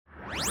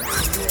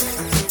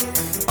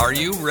Are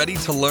you ready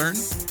to learn?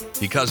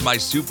 Because my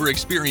super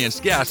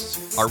experienced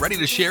guests are ready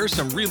to share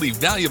some really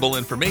valuable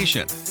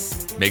information.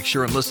 Make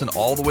sure and listen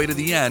all the way to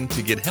the end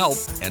to get help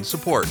and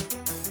support.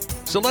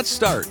 So let's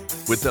start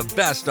with the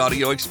best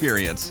audio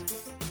experience.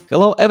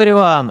 Hello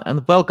everyone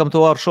and welcome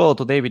to our show.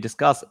 Today we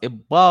discuss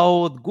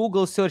about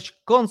Google Search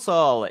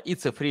Console.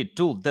 It's a free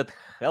tool that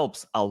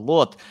helps a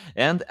lot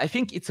and I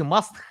think it's a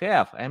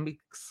must-have. I'm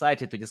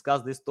excited to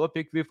discuss this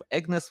topic with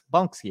Agnes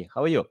Banksy.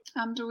 How are you?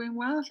 I'm doing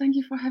well. Thank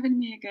you for having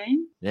me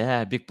again.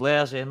 Yeah, big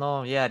pleasure.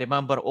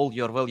 Remember all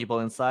your valuable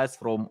insights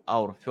from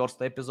our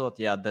first episode.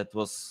 Yeah, that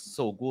was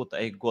so good.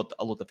 I got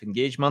a lot of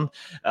engagement.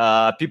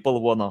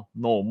 People wanna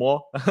know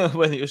more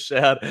when you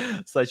share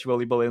such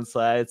valuable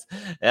insights.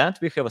 And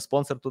we have a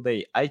sponsor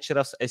today,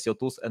 Ahrefs SEO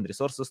tools and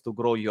resources to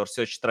grow your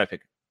search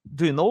traffic.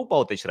 Do you know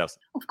about Ahrefs?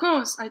 Of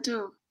course, I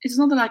do. It's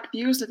not that I've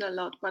used it a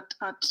lot, but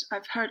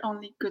I've heard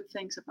only good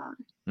things about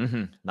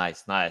it.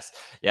 Nice.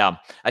 Yeah,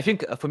 I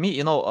think for me,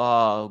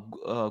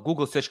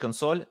 Google Search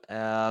Console,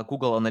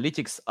 Google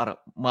Analytics are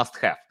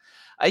must-have.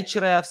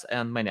 Ahrefs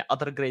and many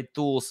other great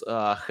tools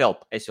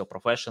help SEO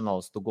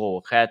professionals to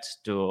go ahead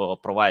to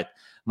provide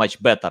much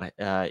better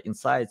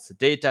insights,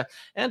 data.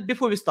 And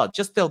before we start,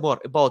 just tell more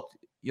about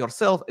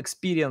yourself,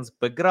 experience,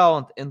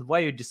 background, and why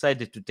you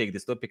decided to take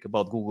this topic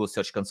about Google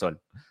Search Console.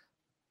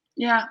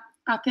 Yeah,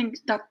 I think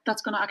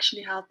that's going to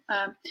actually help.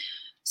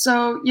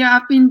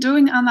 I've been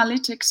doing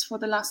analytics for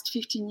the last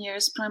 15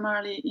 years,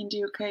 primarily in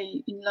the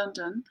UK, in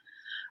London.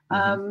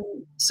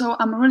 So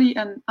I'm really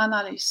an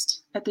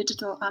analyst, a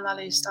digital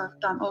analyst. I've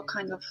done all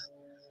kinds of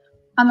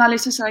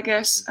analysis, I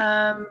guess,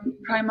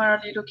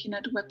 primarily looking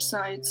at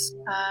websites,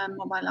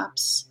 mobile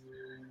apps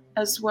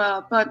as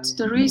well. But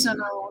the reason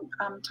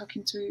I'm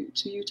talking to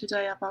you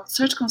today about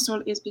Search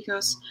Console is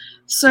because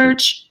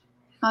search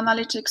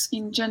analytics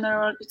in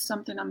general, it's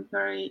something I'm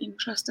very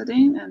interested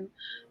in and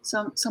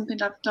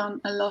something I've done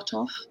a lot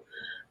of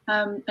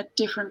at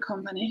different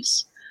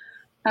companies.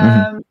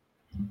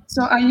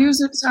 So I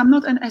use it. So I'm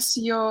not an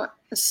SEO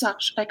as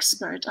such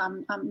expert.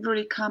 I'm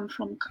really come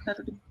from a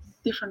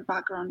different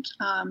background,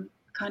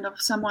 kind of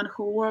someone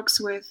who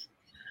works with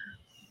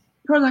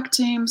product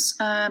teams,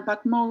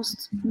 but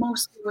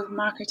mostly with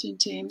marketing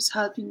teams,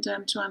 helping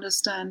them to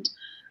understand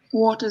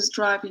what is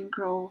driving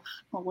growth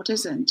or what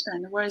isn't,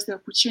 and where is the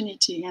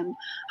opportunity, and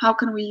how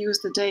can we use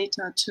the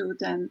data to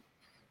then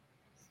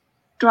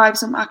drive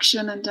some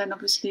action and then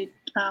obviously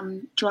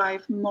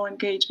drive more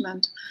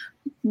engagement,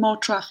 more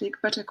traffic,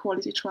 better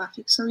quality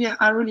traffic. So yeah,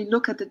 I really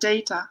look at the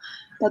data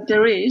that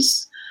there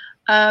is,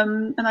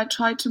 and I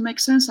try to make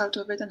sense out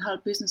of it and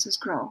help businesses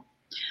grow.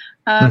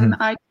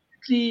 I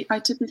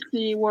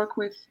typically work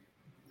with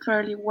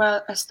fairly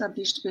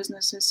well-established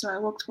businesses. So I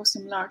worked for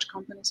some large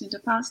companies in the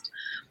past.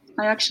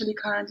 I actually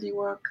currently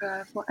work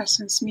for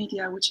Essence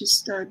Media, which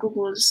is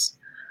Google's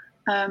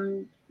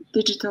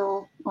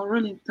digital, or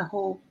really the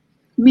whole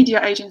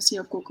media agency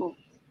of Google.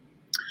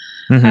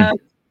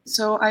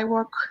 So I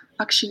work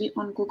actually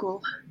on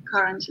Google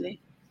currently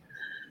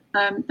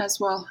as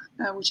well,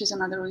 which is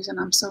another reason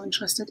I'm so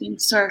interested in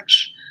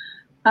search.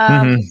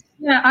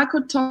 Yeah, I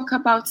could talk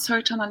about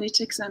search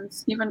analytics and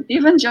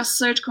even just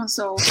Search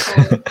Console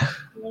for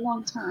a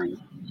long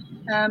time.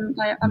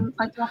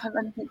 I don't have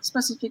anything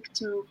specific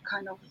to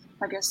kind of,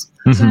 I guess,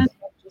 present.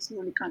 I'll just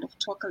really kind of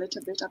talk a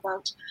little bit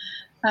about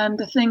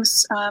the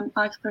things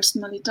I've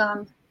personally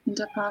done in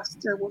the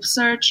past with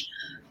search,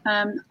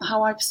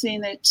 how I've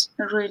seen it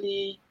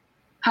really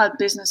help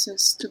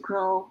businesses to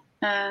grow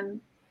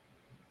and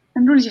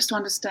really just to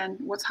understand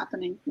what's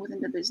happening within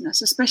the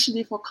business,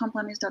 especially for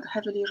companies that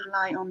heavily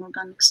rely on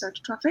organic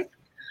search traffic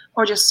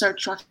or just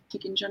search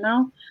traffic in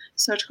general.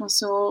 Search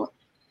Console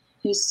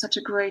is such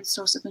a great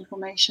source of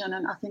information,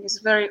 and I think it's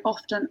very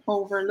often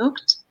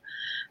overlooked.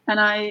 And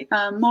I,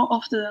 more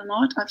often than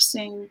not, I've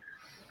seen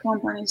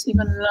companies,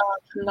 even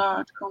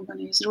large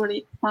companies,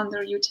 really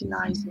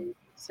underutilizing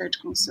Search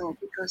Console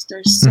because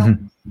there's so much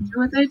to do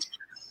with it.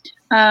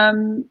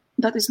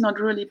 That is not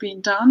really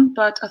being done,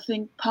 but I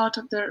think part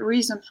of the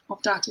reason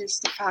of that is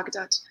the fact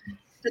that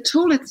the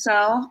tool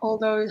itself,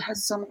 although it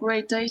has some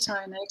great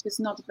data in it, is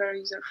not very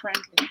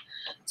user-friendly.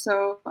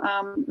 So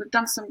we've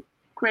done some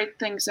great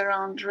things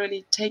around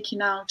really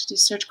taking out the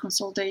Search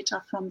Console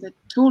data from the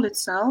tool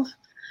itself,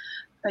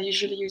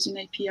 usually using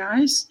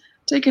APIs,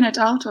 taking it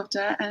out of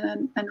there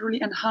and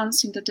really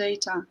enhancing the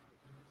data.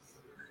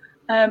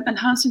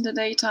 Enhancing the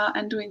data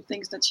and doing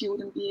things that you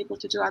wouldn't be able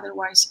to do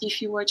otherwise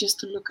if you were just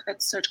to look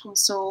at Search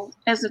Console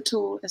as a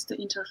tool, as the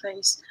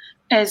interface,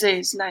 as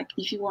is. Like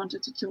if you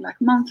wanted to do like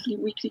monthly,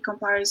 weekly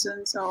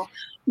comparisons, or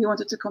you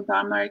wanted to compare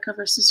America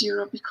versus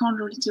Europe, you can't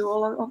really do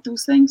all of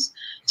those things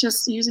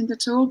just using the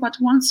tool. But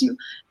once you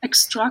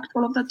extract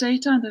all of that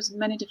data, and there's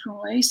many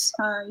different ways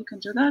you can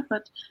do that,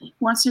 but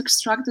once you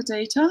extract the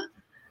data,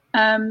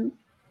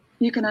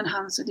 you can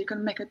enhance it, you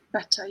can make it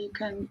better, you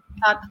can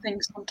add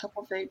things on top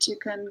of it, you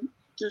can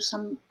do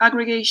some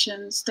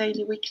aggregations,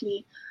 daily,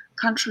 weekly,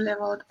 country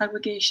level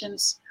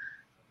aggregations,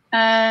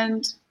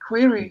 and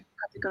query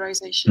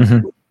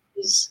categorization, which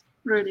is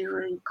really,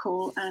 really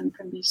cool and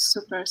can be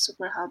super,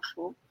 super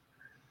helpful.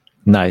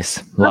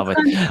 Nice, love it.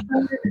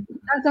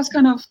 That's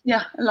kind of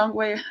a long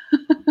way.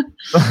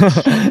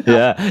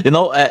 Yeah,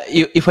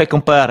 if I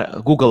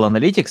compare Google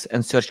Analytics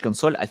and Search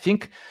Console, I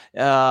think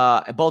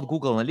about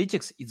Google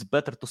Analytics, it's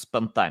better to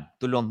spend time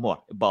to learn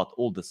more about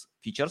all these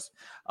features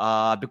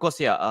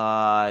because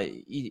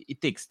it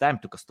takes time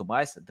to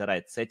customize the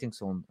right settings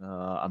on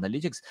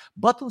Analytics.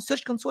 But on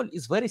Search Console,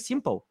 it's very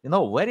simple,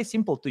 very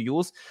simple to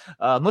use.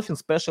 Nothing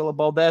special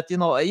about that.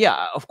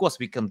 Of course,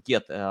 we can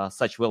get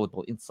such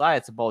valuable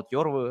insights about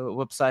your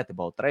website,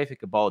 about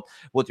traffic, about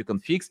what you can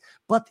fix,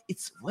 but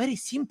it's very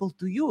simple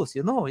to use,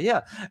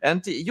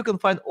 and you can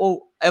find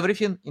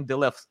everything in the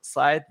left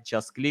side.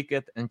 Just click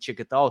it and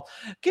check it out.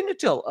 Can you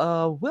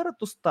tell where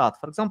to start?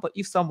 For example,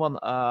 if someone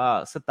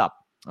set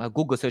up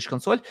Google Search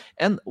Console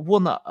and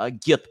wanna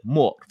get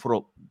more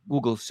from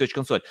Google Search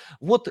Console,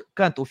 what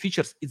kind of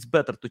features it's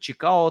better to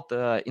check out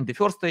in the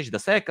first stage, the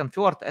second,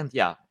 third, and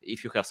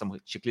if you have some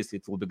checklist,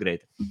 it will be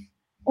great.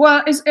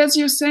 Well, as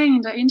you're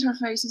saying, the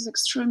interface is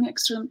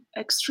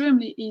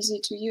extremely easy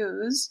to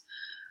use.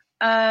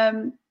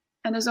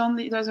 And there's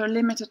a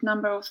limited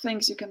number of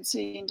things you can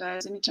see in there.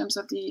 And in terms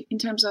of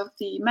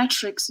the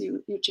metrics,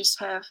 you just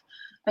have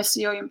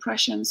SEO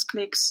impressions,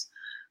 clicks,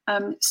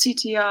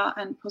 CTR,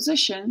 and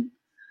position.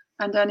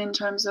 And then in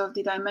terms of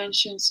the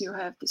dimensions, you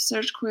have the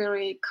search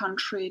query,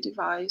 country,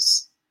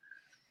 device,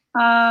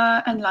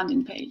 and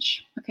landing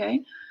page.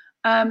 Okay.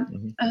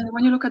 And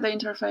when you look at the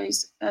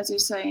interface, as you're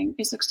saying,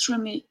 it's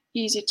extremely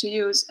easy to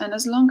use. And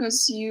as long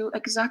as you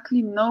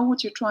exactly know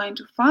what you're trying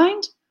to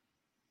find,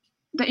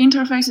 the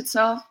interface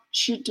itself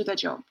should do the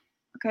job,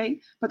 okay?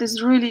 But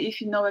it's really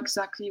if you know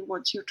exactly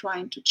what you're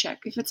trying to check.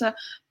 If it's a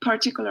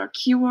particular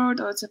keyword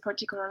or it's a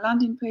particular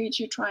landing page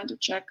you're trying to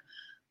check,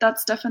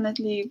 that's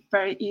definitely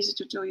very easy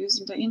to do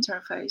using the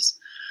interface.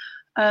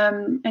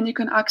 And you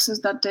can access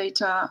that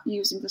data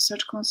using the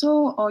Search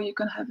Console, or you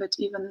can have it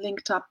even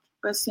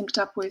synced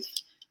up with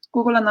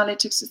Google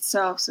Analytics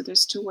itself. So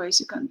there's two ways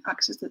you can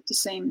access the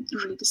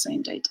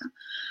same data.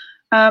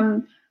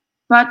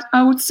 But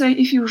I would say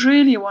if you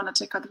really want to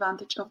take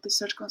advantage of the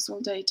Search Console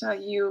data,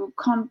 you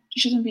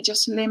shouldn't be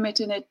just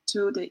limiting it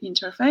to the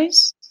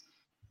interface.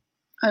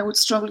 I would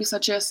strongly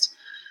suggest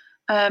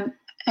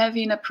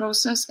having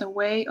a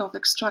way of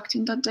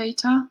extracting that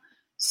data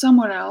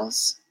somewhere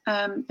else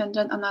and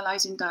then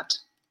analyzing that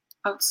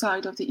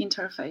outside of the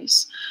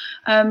interface.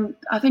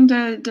 I think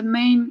the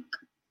main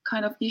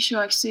kind of issue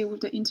I see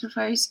with the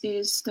interface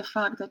is the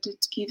fact that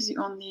it gives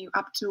you only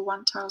up to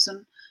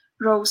 1,000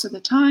 rows at a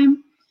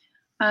time.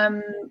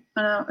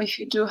 If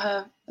you do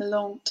have a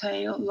long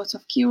tail, lots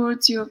of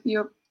keywords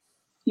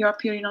you're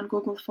appearing on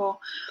Google for,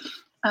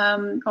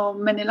 or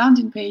many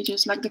landing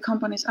pages, like the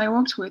companies I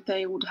worked with,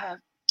 they would have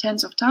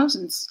tens of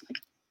thousands,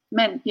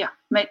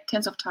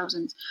 tens of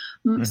thousands,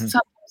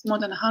 sometimes more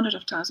than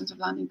 100,000 of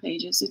landing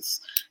pages. It's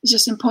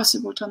just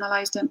impossible to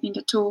analyze them in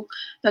the tool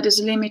that is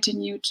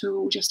limiting you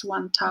to just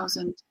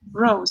 1,000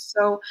 rows.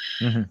 So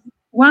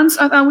once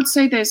I would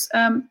say this,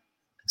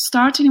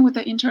 starting with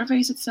the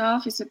interface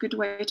itself is a good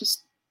way to.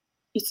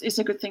 It's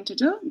a good thing to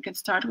do. You can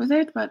start with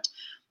it, but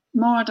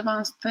more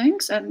advanced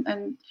things,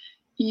 and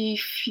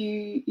if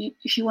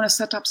you want to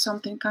set up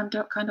something kind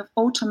of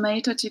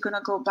automated, you're going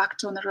to go back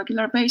to on a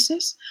regular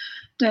basis,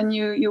 then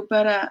you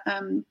better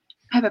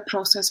have a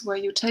process where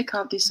you take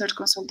out the Search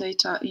Console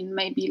data in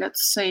maybe,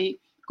 let's say,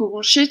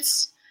 Google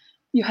Sheets.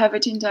 You have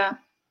it in there,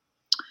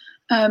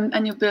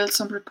 and you build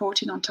some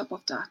reporting on top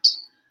of that.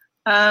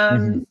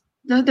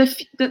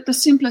 The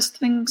simplest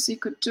things you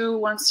could do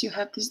once you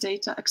have this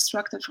data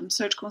extracted from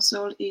Search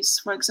Console is,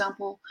 for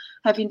example,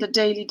 having the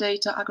daily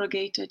data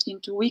aggregated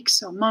into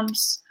weeks or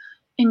months,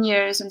 in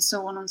years, and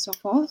so on and so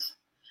forth,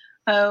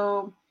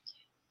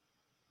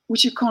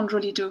 which you can't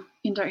really do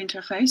in the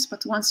interface.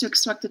 But once you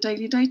extract the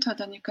daily data,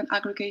 then you can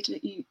aggregate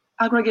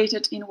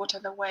it in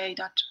whatever way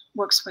that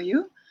works for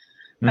you.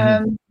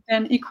 And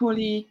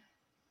equally,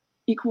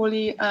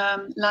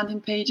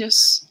 landing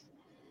pages.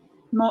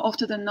 More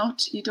often than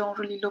not, you don't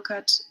really look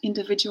at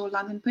individual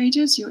landing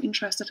pages. You're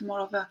interested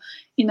more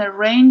in a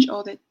range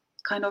or the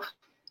kind of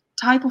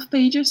type of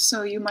pages.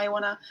 So you might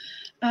want to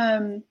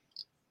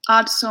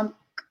add some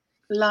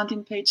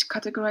landing page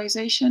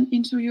categorization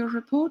into your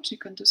report. You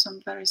can do some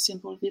very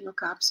simple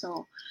VLOOKUPs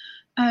or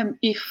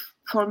if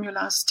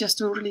formulas just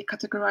to really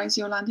categorize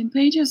your landing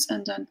pages,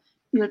 and then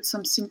build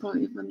some simple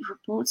even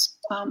reports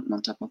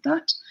on top of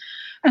that.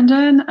 And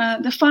then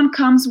the fun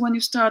comes when you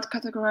start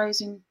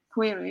categorizing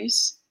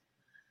queries.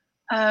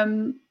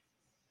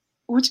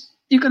 Which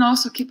you can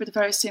also keep it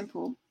very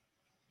simple.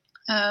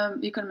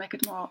 You can make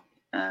it more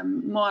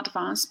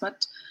advanced,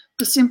 but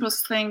the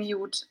simplest thing you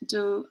would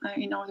do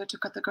in order to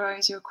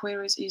categorize your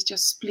queries is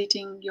just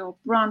splitting your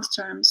brand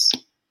terms,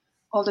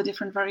 all the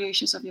different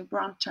variations of your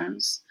brand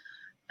terms,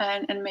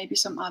 and maybe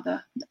some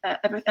other,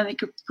 and you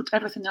could put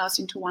everything else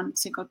into one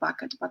single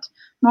bucket. But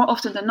more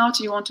often than not,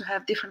 you want to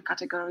have different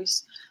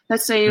categories.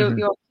 Let's say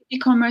your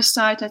e-commerce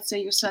site, let's say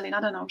you're selling,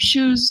 I don't know,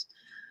 shoes.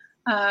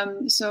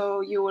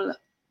 So you will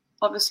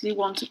obviously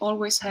want to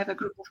always have a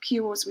group of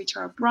keywords which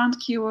are brand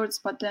keywords,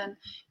 but then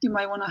you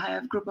might want to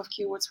have a group of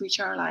keywords which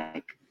are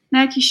like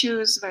Nike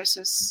shoes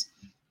versus,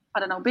 I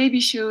don't know, baby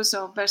shoes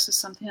or versus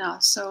something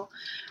else. So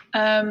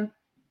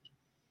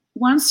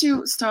once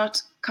you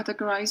start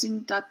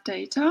categorizing that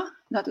data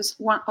that is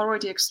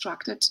already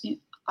extracted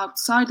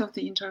outside of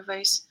the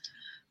interface,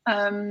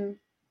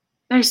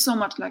 there's so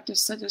much, like I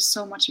said, there's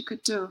so much you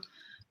could do.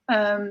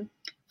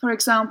 For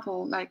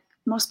example, like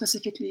more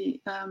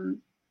specifically,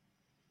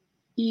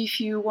 if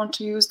you want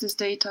to use this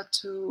data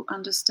to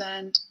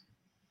understand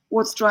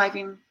what's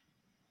driving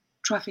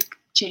traffic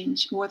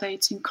change, whether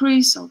it's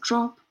increase or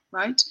drop,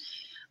 right?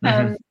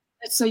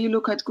 Let's say you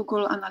look at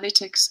Google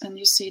Analytics and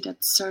you see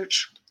that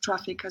search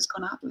traffic has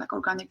gone up, like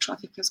organic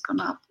traffic has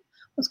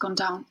gone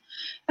down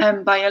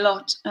by a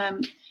lot.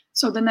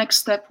 So the next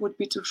step would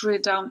be to drill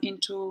down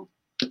into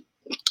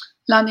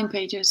landing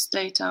pages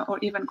data or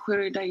even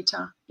query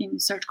data in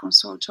Search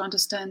Console to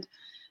understand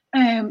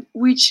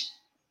which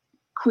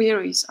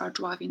queries are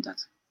driving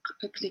that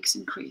clicks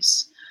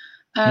increase.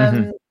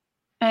 And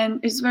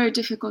it's very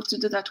difficult to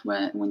do that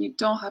when you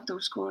don't have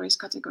those queries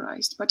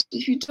categorized. But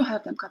if you do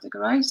have them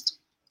categorized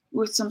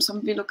with some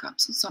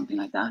VLOOKUPs or something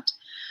like that,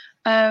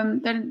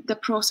 then the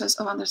process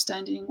of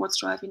understanding what's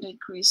driving the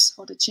increase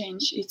or the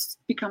change, it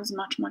becomes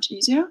much, much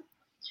easier.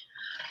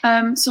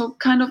 So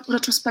kind of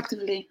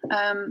retrospectively,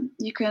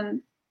 you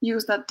can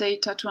use that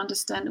data to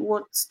understand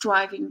what's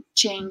driving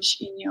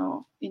change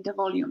in the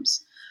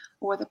volumes,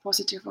 whether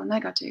positive or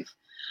negative.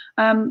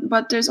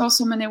 But there's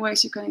also many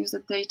ways you can use the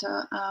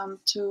data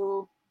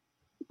to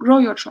grow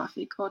your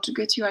traffic or to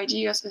get you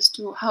ideas as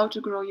to how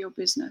to grow your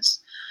business.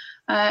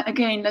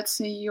 Again, let's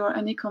say you're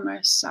an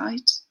e-commerce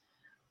site.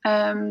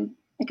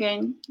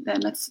 Again,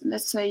 then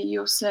let's say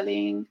you're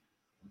selling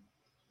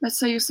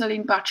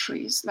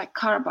batteries, like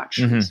car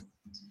batteries,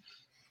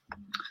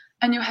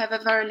 and you have a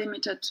very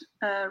limited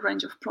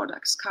range of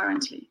products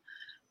currently.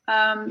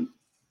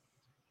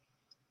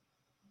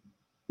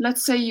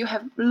 Let's say you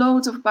have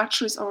loads of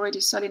batteries already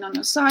selling on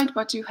your site,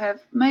 but you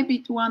have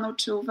maybe one or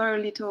two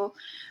very little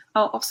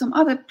of some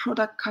other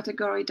product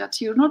category that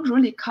you're not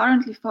really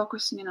currently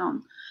focusing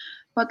on.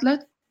 But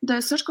let the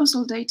Search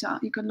Console data,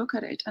 you can look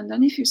at it, and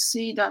then if you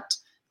see that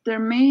there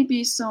may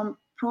be some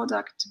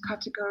product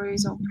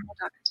categories or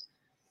product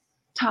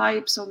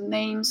types or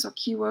names or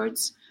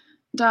keywords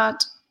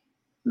that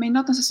may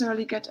not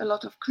necessarily get a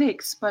lot of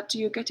clicks, but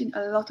you're getting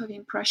a lot of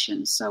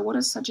impressions. So what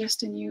it's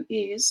suggesting you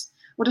is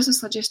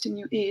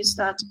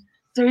that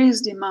there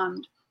is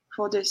demand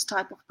for this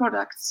type of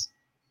products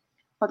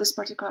or this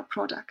particular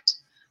product.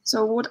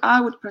 So what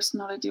I would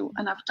personally do,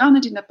 and I've done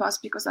it in the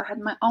past because I had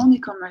my own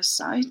e-commerce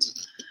site,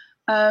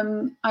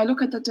 I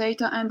look at the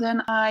data and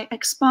then I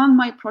expand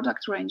my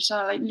product range. So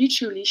I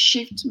literally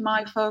shift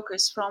my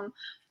focus from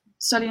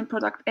selling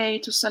product A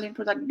to selling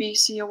product B,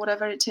 C, or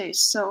whatever it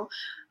is. So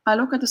I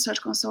look at the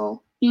Search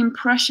Console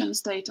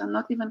impressions data,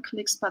 not even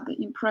clicks, but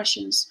the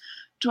impressions,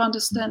 to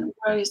understand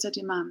where is the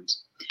demand.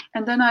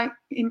 And then I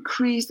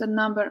increase the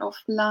number of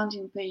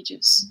landing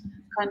pages,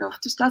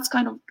 that's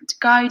kind of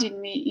guiding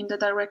me in the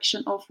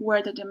direction of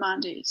where the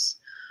demand is.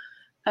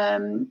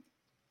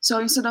 So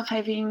instead of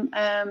having,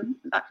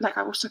 like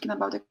I was talking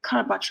about the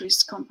car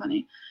batteries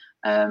company,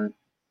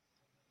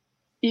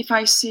 if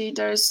I see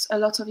there's a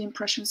lot of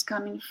impressions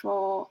coming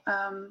for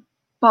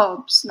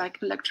bulbs,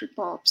 like electric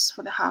bulbs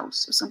for the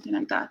house or something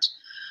like that,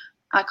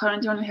 I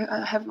currently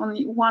have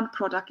only one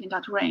product in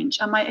that range.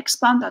 I might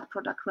expand that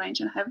product range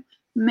and have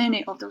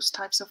many of those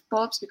types of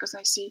bulbs because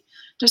I see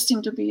there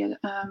seems to be a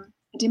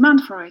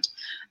demand for it.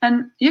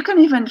 And you can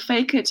even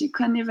fake it. You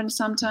can even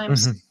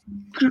sometimes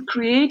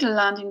create a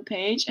landing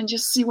page and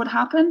just see what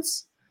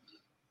happens.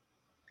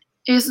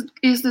 Is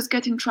this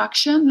getting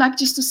traction? Like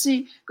just to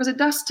see, because it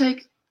does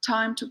take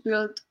time to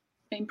build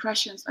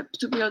impressions,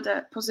 to build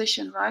a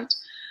position, right?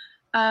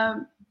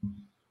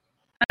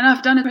 And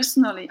I've done it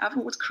personally. I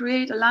would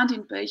create a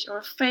landing page or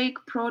a fake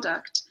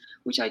product,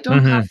 which I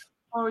don't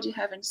already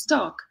have in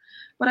stock.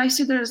 But I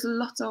see there's a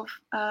lot of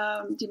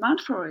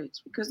demand for it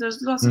because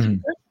there's lots of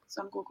impressions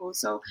on Google.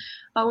 So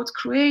I would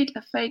create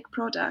a fake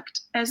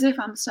product as if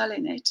I'm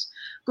selling it.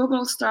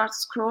 Google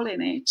starts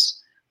scrolling it.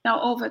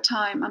 Now over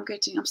time, I'm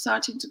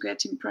starting to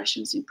get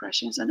impressions.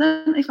 And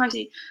then if I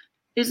see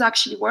it's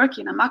actually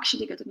working, I'm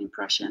actually getting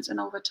impressions, and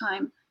over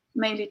time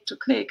may lead to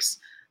clicks,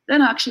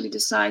 then I actually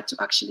decide to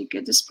actually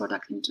get this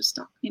product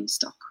in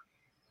stock.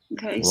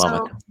 Okay,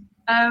 Love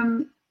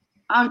it.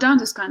 I've done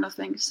this kind of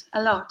things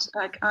a lot.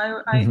 Like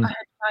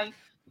I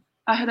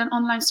had an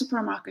online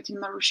supermarket in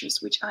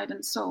Mauritius which I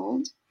then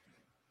sold.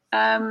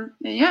 And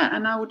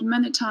I would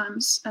many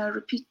times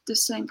repeat the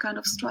same kind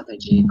of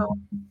strategy of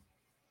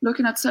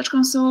looking at Search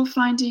Console,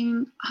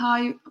 finding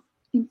high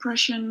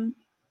impression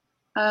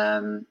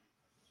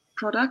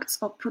products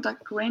or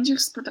product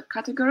ranges, product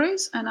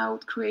categories, and I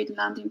would create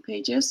landing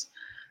pages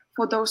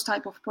for those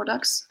type of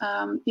products,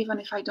 even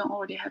if I don't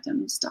already have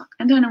them in stock.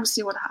 And then we'll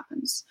see what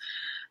happens.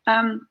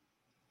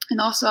 And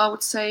also I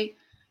would say,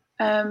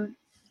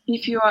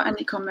 if you are an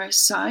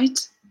e-commerce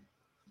site,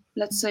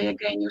 let's say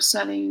again, you're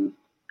selling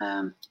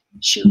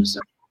shoes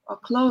or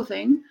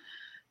clothing,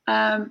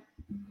 I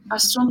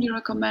strongly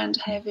recommend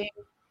having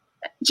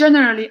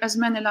generally as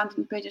many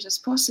landing pages as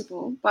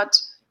possible, but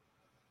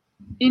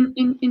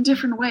in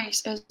different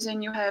ways. As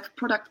in, you have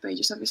product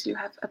pages. Obviously, you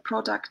have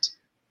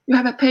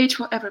a page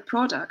for every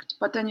product,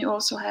 but then you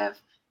also have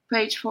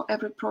page for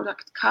every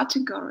product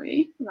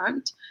category,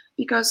 right?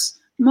 Because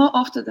more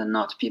often than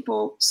not,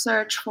 people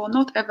search for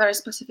not a very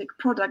specific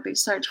product, they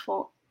search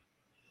for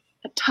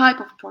a type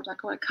of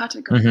product or a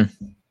category.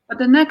 Mm-hmm. But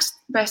the next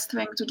best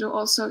thing to do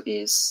also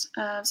is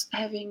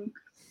having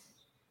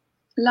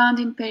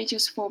landing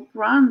pages for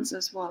brands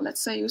as well.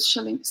 Let's say you're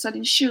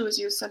selling shoes,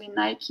 you're selling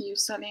Nike, you're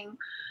selling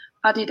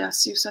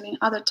Adidas, you're selling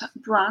other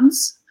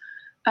brands.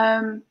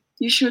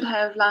 You should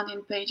have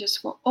landing pages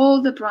for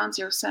all the brands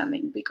you're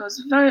selling,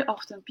 because very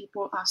often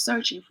people are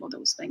searching for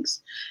those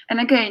things. And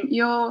again,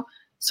 your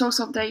source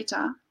of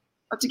data,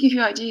 or to give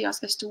you ideas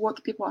as to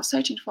what people are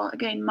searching for,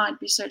 again, might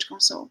be Search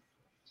Console.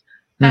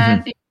 Mm-hmm.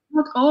 And if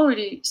you're not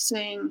already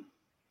seeing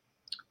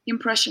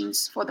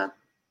impressions for that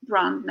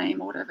brand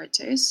name or whatever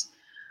it is,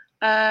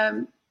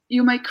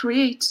 you may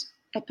create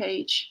a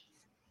page.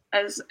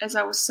 As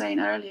I was saying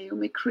earlier, you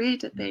may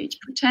create a page,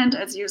 pretend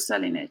as you're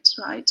selling it,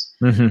 right?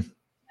 Mm-hmm.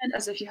 And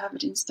as if you have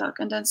it in stock,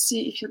 and then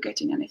see if you're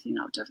getting anything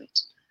out of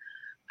it.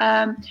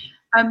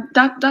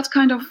 That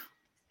kind of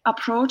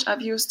approach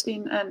I've used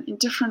in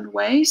different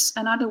ways.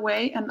 Another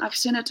way, and I've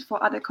seen it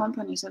for other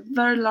companies and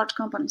very large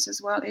companies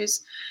as well,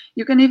 is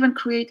you can even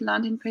create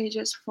landing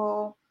pages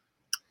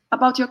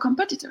about your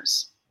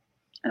competitors.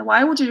 And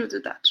why would you do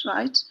that,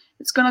 right?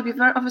 It's going to be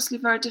obviously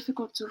very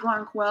difficult to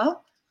rank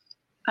well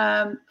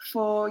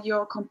for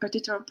your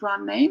competitor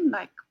brand name,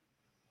 like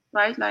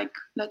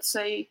let's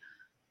say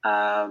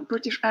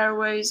British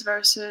Airways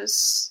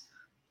versus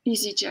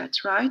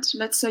EasyJet, right?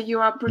 Let's say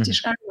you are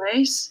British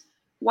Airways.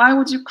 Why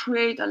would you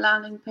create a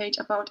landing page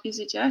about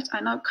EasyJet?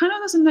 I know it kind of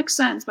doesn't make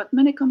sense, but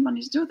many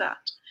companies do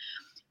that.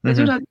 They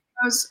do that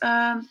because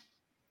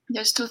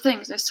there's two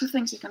things. There's two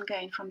things you can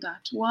gain from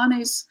that. One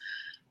is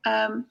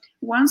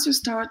once you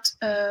start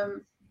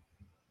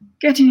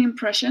getting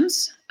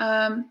impressions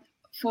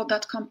for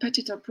that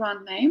competitor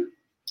brand name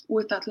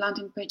with that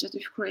landing page that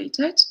you've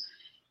created,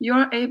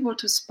 you're able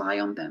to spy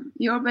on them.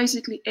 You're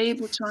basically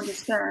able to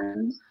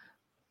understand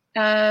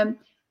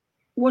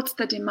what's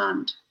the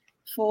demand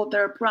for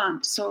their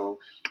brand. So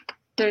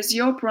there's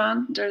your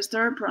brand, there's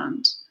their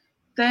brand.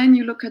 Then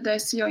you look at the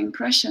SEO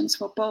impressions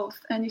for both,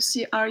 and you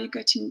see, are you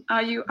growing?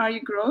 Are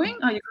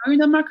you growing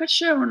the market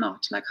share or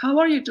not? Like, how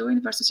are you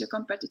doing versus your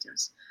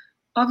competitors?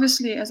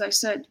 Obviously, as I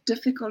said,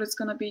 difficult it's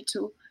going to be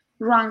to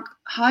rank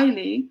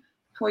highly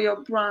for your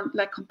brand,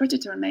 like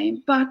competitor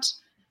name, but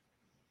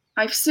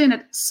I've seen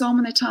it so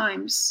many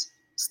times.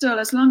 Still,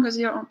 as long as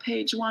you're on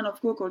page 1 of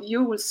Google,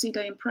 you will see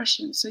the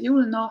impressions. So you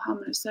will know how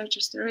many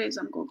searches there is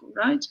on Google,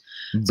 right?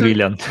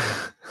 Brilliant.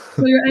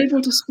 So you're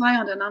able to spy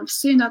on them. I've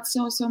seen that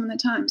so many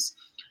times.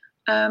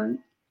 Yeah,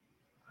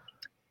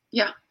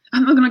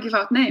 I'm not going to give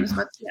out names,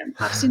 but yeah,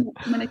 I've seen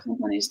many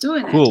companies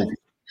doing Cool. it.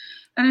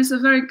 And it's a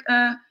very,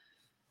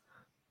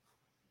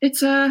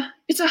 it's a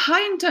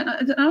high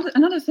intent.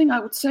 Another thing I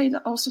would say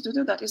that also to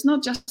do that is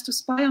not just to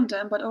spy on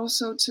them, but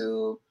also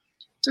to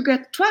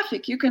get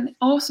traffic. You can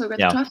also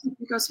get traffic,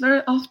 because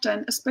very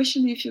often,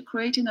 especially if you're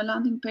creating a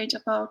landing page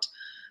about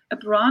a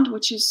brand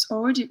which is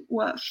already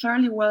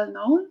fairly well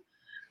known,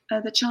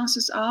 the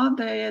chances are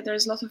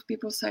there's a lot of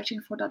people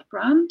searching for that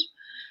brand.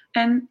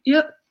 And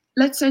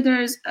let's say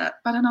there is,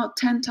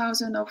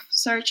 10,000 of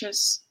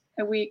searches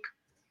a week.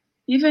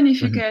 Even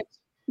if you get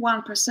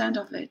 1%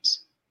 of it,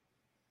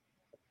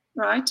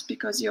 right?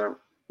 Because you're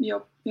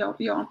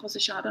on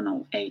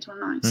position, 8 or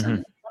 9,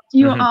 7.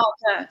 You are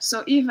there.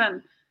 So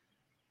even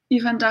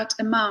that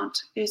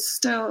amount is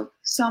still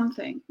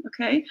something,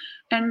 okay?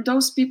 And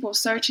those people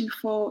searching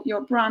for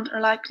your brand are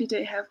likely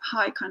they have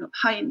high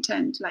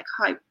intent, like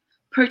high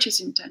purchase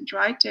intent,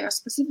 right? They are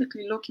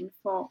specifically looking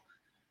for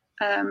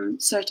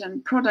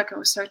certain product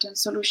or certain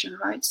solution,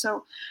 right?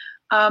 So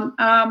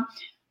I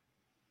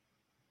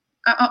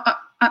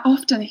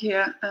often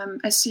hear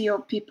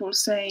SEO people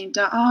saying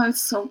that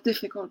it's so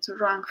difficult to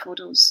rank for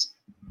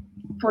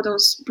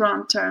those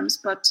brand terms,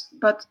 but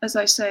as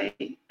I say,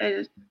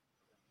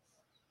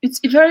 it's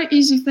a very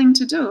easy thing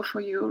to do for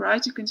you,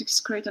 right? You can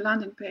just create a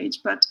landing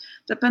page, but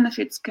the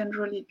benefits can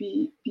really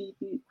be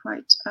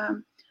quite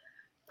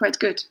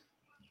good.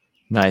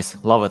 Nice,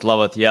 love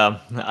it. Yeah,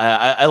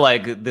 I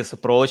like this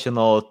approach,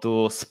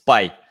 to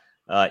spy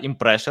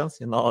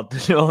impressions,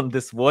 on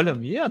this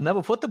volume. Yeah,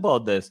 never thought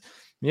about this.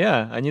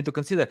 Yeah, I need to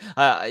consider.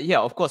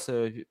 Of course,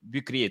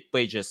 we create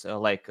pages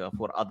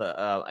for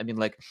other,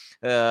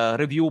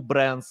 review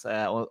brands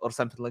or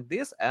something like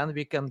this, and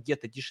we can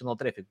get additional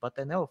traffic. But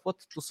I never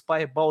thought to spy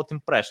about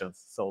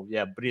impressions. So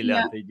yeah,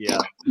 brilliant idea.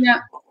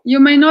 Yeah,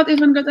 you may not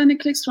even get any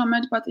clicks from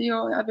it, but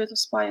you're able to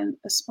spy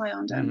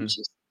on them, which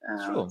is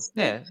true.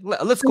 Yeah,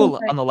 let's go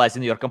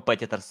analyzing your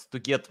competitors to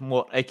get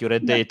more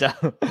accurate data.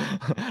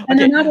 And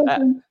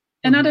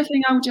another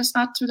thing I would just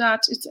add to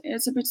that,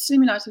 it's a bit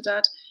similar to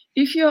that,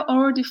 if you're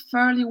already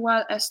fairly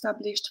well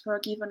established for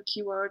a given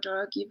keyword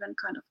or a given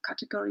kind of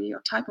category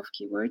or type of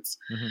keywords,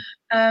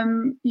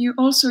 you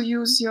also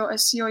use your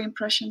SEO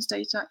impressions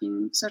data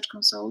in Search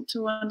Console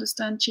to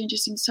understand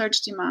changes in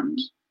search demand.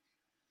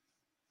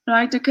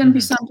 Right? There can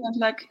be sometimes,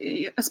 like,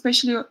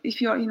 especially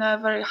if you're in a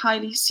very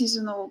highly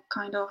seasonal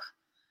kind of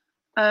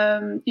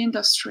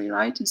industry,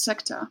 right, in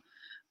sector.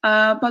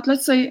 But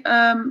let's say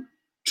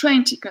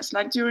train tickets,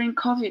 like during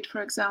COVID,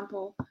 for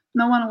example,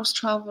 no one was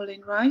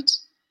traveling, right?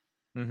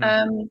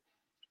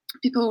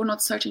 People were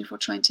not searching for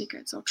train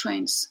tickets or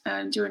trains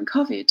during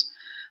COVID.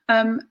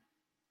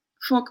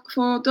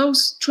 For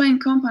those train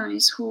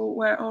companies who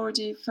were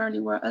already fairly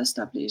well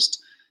established,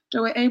 they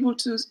were able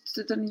to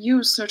then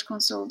use Search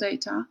Console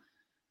data,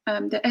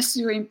 the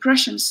SEO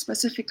impressions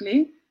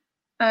specifically,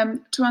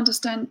 to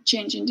understand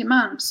change in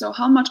demand. So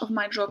how much of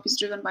my drop is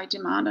driven by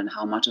demand and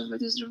how much of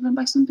it is driven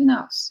by something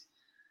else,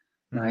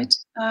 right?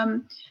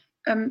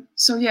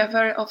 So yeah,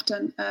 very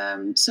often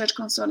Search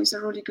Console is a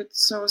really good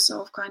source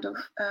of kind of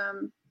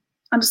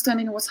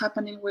understanding what's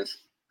happening with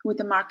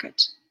the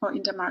market or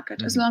in the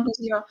market. As long as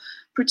you're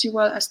pretty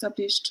well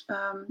established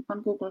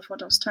on Google for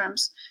those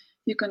terms,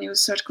 you can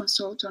use Search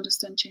Console to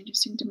understand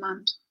changes in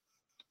demand.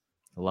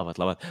 Love it,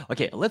 love it.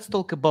 Okay, let's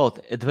talk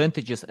about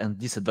advantages and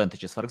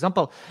disadvantages. For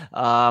example,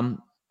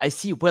 I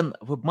see when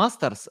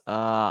webmasters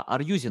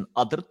are using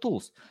other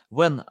tools,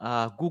 when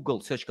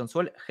Google Search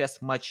Console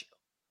has much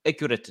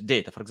accurate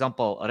data, for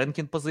example,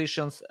 ranking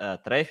positions,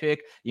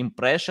 traffic,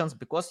 impressions,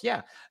 because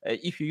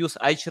if you use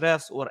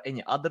Ahrefs or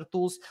any other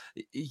tools,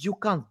 you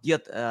can't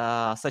get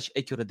such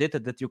accurate data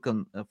that you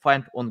can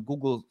find on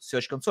Google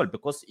Search Console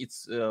because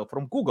it's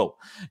from Google.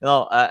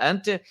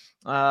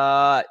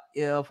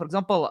 For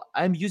example,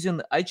 I'm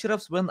using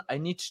Ahrefs when I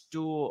need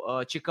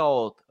to check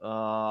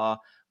out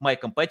my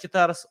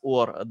competitors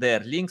or their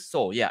links.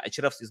 So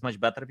Ahrefs is much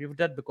better with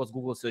that because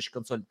Google Search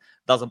Console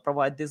doesn't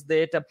provide this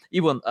data.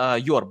 Even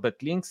your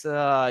backlinks,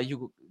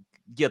 you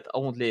get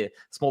only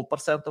small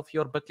percent of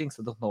your backlinks.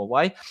 I don't know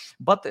why,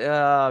 but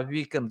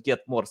we can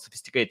get more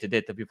sophisticated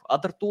data with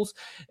other tools.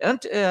 And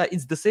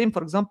it's the same,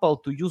 for example,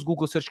 to use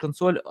Google Search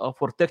Console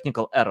for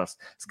technical errors.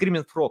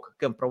 Screaming Frog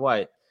can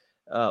provide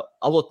a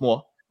lot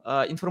more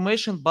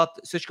information, but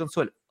Search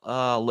Console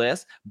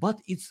less.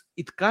 But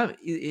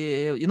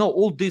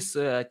all these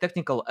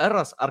technical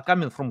errors are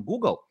coming from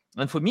Google,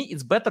 and for me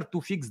it's better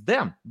to fix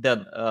them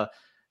than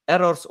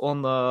errors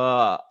on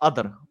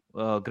other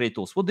great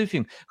tools. What do you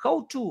think?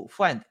 How to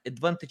find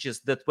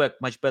advantages that work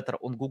much better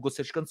on Google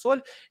Search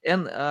Console,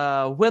 and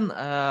when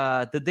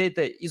the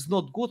data is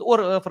not good,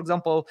 or for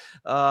example,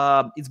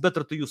 it's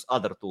better to use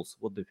other tools?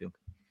 What do you think?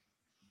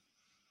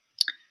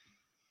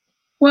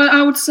 Well,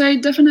 I would say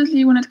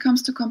definitely when it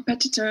comes to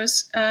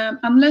competitors,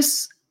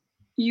 unless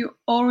you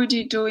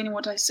already doing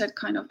what I said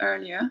kind of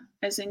earlier,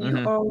 as in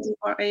you already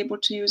are able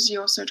to use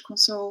your Search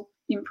Console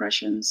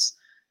impressions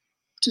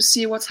to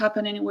see what's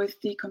happening with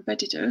the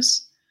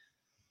competitors.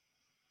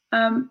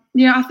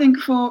 I think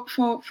for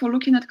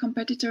looking at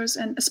competitors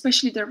and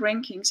especially their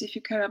rankings, if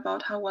you care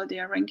about how well they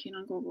are ranking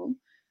on Google,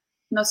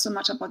 not so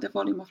much about the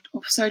volume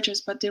of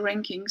searches, but the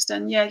rankings,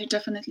 then you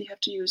definitely have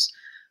to use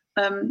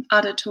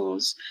other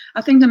tools.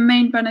 I think the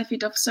main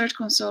benefit of Search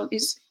Console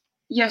is,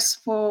 yes,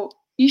 for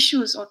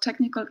issues or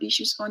technical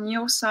issues on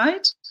your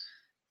site,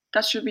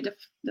 that should be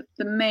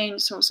the main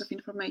source of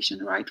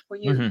information, right, for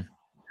you.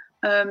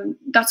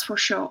 That's for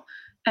sure.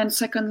 And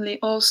secondly,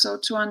 also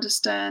to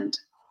understand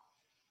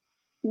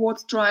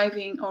what's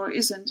driving or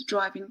isn't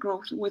driving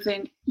growth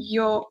within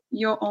your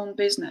own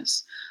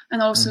business,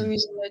 and also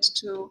using it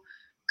to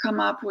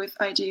come up with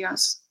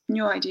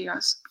new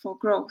ideas for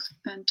growth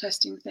and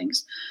testing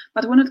things.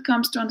 But when it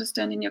comes to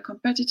understanding your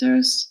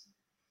competitors,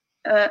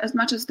 as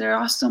much as there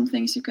are some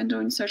things you can do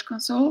in Search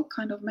Console,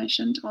 kind of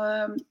mentioned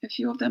a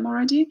few of them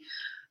already,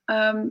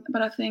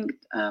 but I think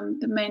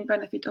the main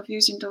benefit of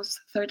using those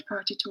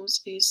third-party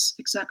tools is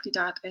exactly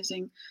that, as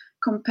in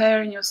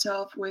comparing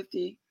yourself with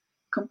the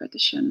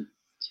competition.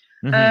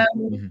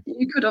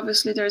 You could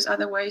obviously, there's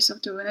other ways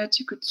of doing it.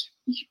 You could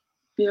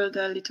build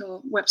a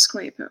little web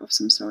scraper of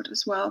some sort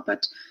as well,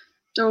 but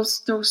those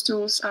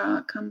tools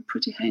come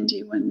pretty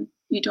handy when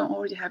you don't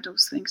already have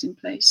those things in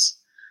place.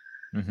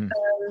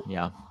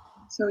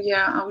 So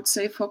I would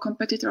say for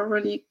competitor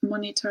really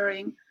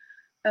monitoring,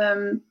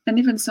 and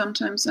even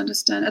sometimes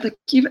understand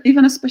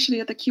even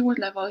especially at the keyword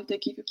level, they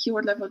give you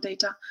keyword level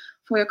data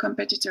for your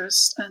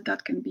competitors, and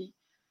that can be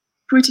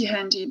pretty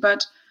handy.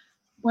 But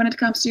when it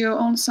comes to your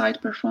own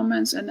site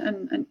performance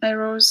and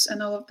errors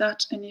and all of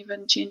that, and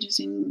even changes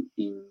in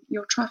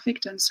your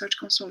traffic, then Search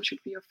Console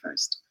should be your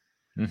first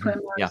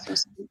primary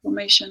source of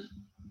information.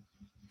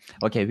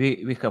 Okay,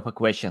 we have a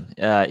question.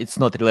 It's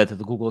not related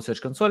to Google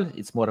Search Console.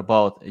 It's more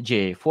about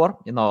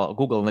GA4,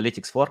 Google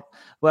Analytics 4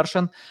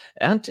 version.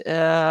 And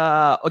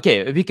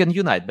okay, we can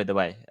unite, by the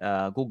way,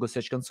 Google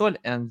Search Console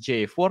and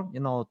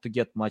GA4, to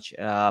get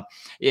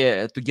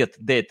to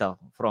get data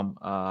from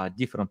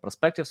different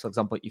perspectives. For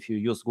example, if you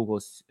use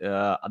Google's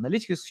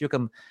Analytics, you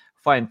can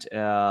find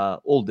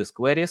all these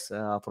queries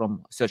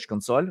from Search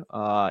Console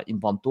in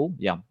one tool.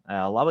 Yeah,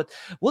 I love it.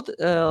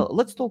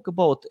 Let's talk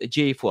about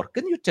GA4.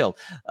 Can you tell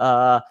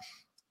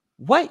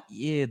why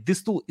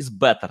this tool is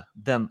better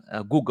than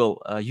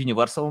Google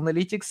Universal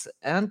Analytics,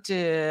 and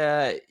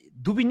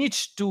do we need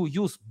to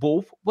use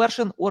both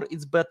version, or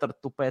it's better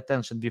to pay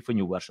attention with a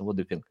new version? What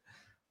do you think?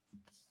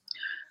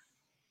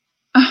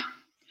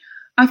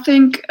 I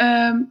think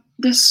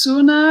the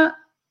sooner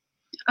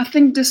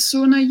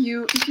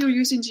you, if you're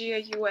using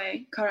GA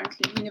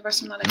currently,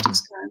 Universal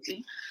Analytics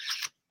currently,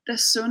 the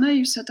sooner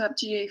you set up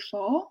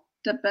GA4,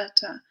 the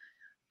better,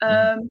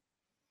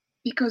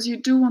 because you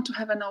do want to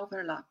have an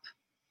overlap.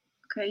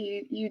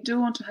 Okay, you do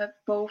want to have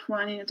both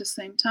running at the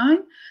same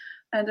time,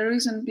 and the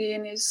reason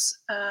being is,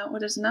 well,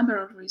 there's a number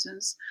of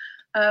reasons.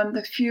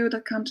 The few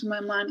that come to my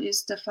mind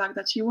is the fact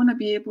that you want to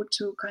be able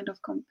to kind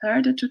of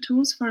compare the two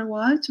tools for a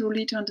while to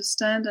really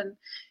understand and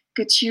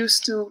get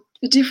used to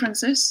the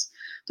differences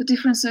in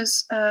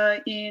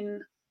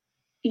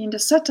the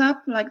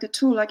setup, like the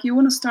tool. Like you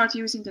want to start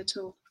using the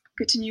tool,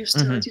 getting used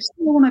to it. You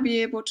still want to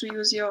be able to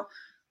use your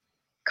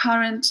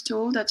current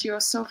tool that you're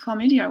so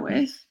familiar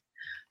with.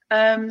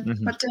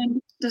 But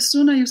then the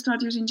sooner you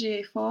start using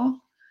GA4,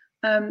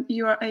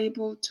 you are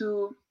able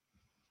to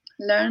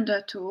learn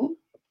the tool,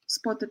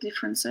 spot the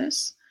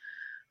differences.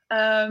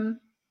 But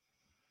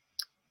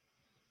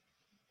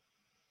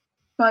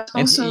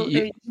also,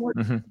 you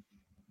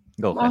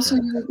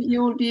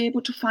will be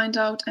able to find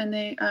out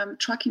any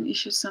tracking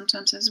issues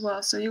sometimes as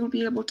well. So you will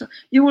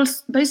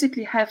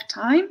basically have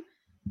time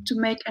to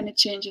make any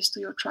changes to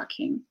your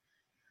tracking.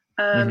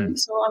 So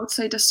I would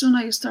say the sooner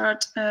you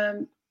start,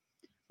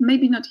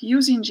 maybe not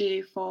using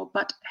GA4,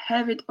 but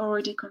have it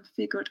already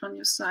configured on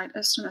your site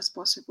as soon as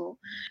possible.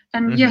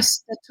 And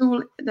yes,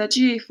 the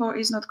GA4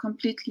 is not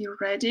completely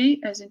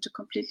ready, as in to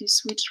completely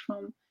switch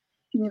from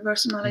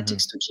Universal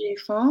Analytics to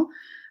GA4.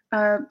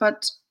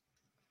 But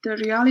the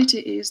reality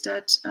is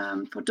that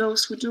for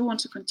those who do want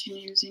to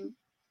continue using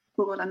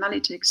Google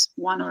Analytics,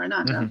 one or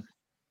another,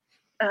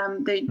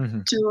 they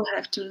do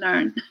have to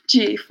learn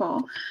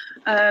GA4,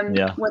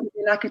 whether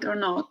they like it or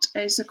not.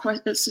 It's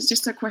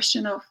just a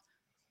question of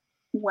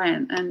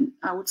when, and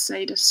I would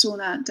say the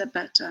sooner the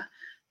better.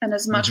 And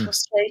as much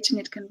frustrating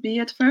it can be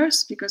at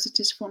first, because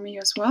it is for me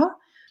as well,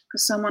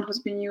 because someone who's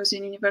been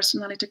using Universal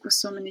Analytics for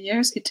so many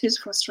years, it is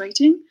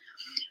frustrating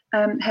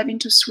having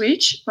to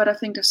switch. But I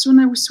think the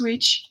sooner we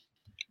switch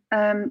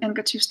and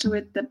get used to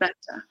it, the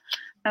better.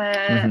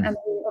 And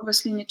we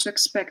obviously need to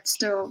expect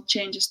still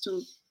changes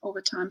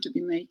over time to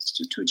be made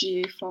to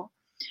GA4.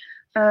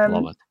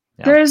 Love it.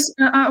 Yeah. There's,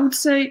 I would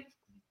say,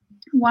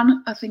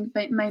 one, I think,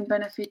 main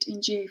benefit in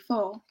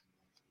GA4,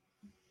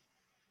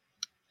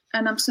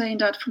 and I'm saying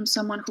that from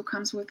someone who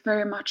comes with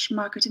very much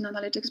marketing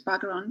analytics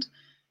background,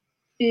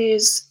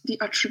 is the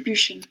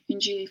attribution in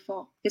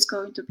GA4 is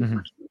going to be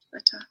much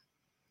better.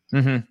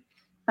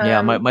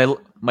 Yeah,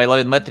 my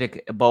loving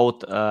metric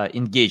about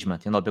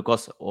engagement,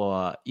 because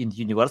in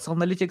Universal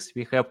Analytics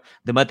we have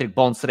the metric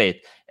bounce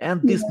rate,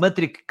 and this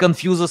metric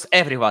confuses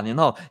everyone.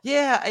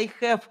 Yeah, I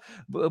have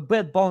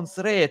bad bounce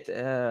rate.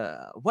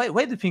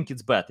 Why do you think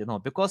it's bad?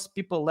 Because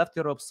people left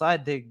your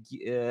website, they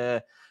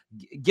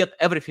get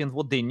everything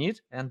what they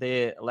need and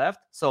they left.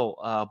 So,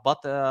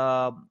 but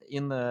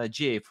in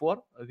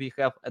GA4 we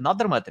have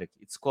another metric.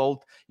 It's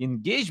called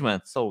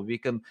engagement. So we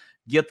can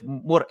get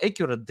more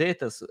accurate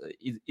data.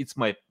 It's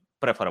my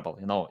preferable,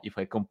 if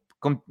I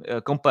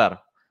compare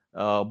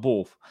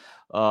both.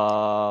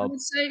 I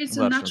would say it's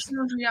versions. A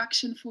natural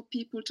reaction for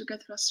people to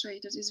get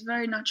frustrated. It's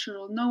very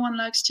natural. No one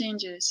likes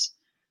changes.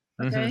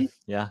 Okay.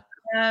 Yeah.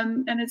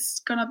 And it's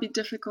gonna be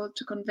difficult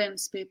to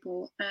convince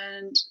people.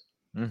 And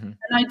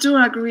I do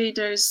agree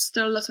there's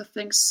still lots of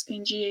things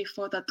in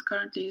GA4 that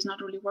currently is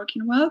not really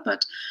working well,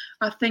 but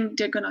I think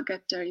they're gonna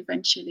get there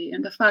eventually.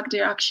 And the fact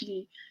they're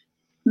actually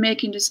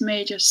making this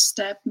major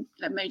step,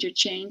 a major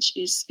change,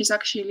 is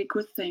actually a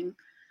good thing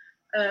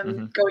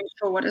going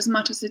forward. As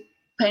much as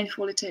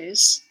painful it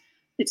is,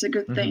 it's a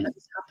good thing that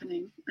is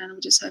happening, and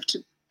we just have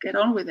to get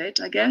on with it,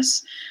 I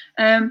guess.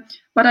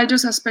 But I do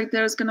suspect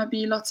there's going to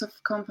be lots of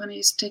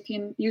companies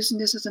using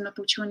this as an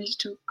opportunity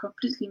to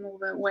completely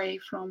move away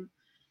from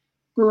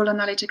Google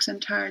Analytics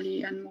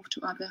entirely and move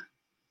to other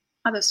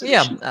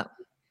solutions. Yeah.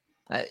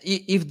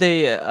 If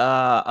they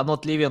are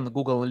not leaving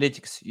Google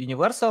Analytics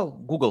Universal,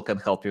 Google can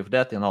help you with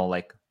that.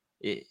 Like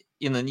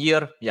in a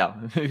year,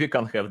 we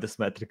can have this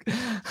metric,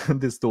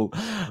 this tool.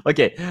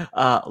 Okay,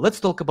 let's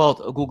talk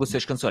about Google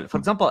Search Console. For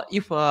example,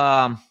 if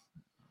I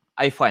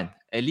find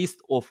a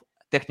list of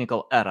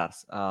technical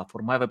errors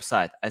for my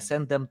website, I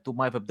send them to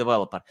my web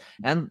developer,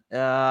 and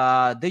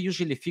they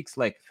usually fix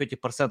like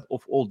 30%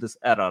 of all these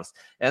errors,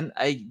 and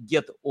I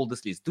get all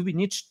this list. Do we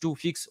need to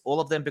fix all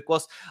of them?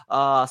 Because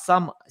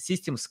some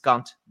systems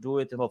can't do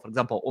it. For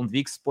example, on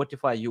Wix,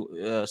 Spotify,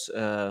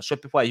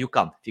 Shopify, you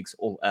can't fix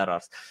all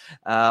errors.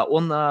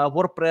 On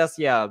WordPress,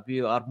 we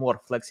are more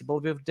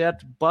flexible with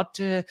that, but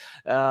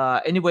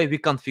anyway, we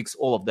can't fix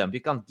all of them.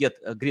 We can't get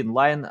a green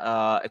line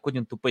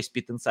according to page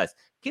speed and size.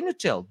 can you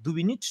tell, do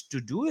we need to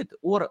do it,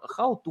 or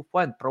how to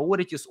find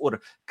priorities or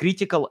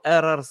critical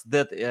errors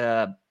that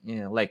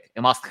like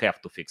a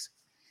must-have to fix?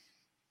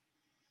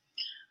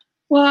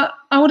 Well,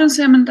 I wouldn't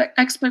say I'm an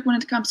expert when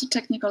it comes to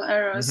technical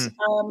errors.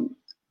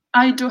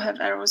 I do have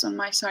errors on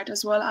my side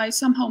as well. I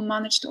somehow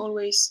manage to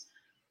always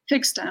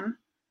fix them.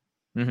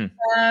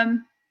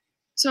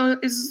 So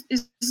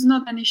it's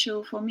not an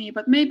issue for me,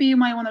 but maybe you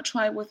might want to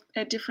try with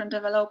a different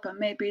developer.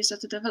 Maybe it's that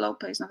the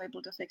developer is not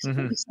able to fix it.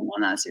 Maybe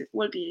someone else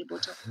will be able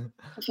to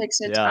fix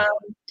it. Yeah.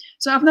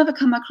 So I've never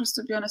come across,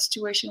 to be honest, a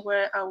situation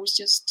where I was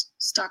just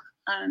stuck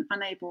and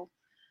unable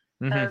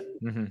to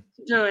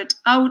do it.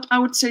 I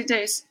would say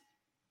this: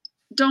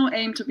 don't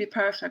aim to be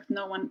perfect.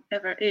 No one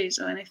ever is,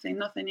 or anything.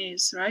 Nothing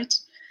is, right?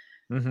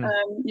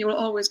 You will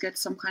always get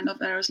some kind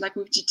of errors, like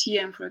with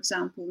GTM, for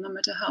example. No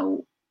matter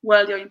how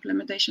well your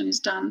implementation is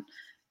done,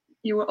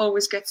 you will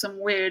always get some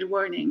weird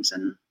warnings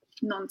and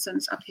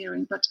nonsense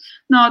appearing. But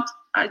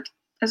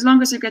as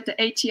long as you get the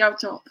 80%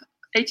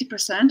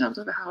 out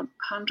of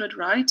 100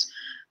 right,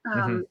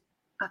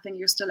 I think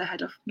you're still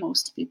ahead of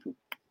most people.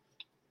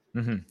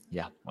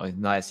 Yeah,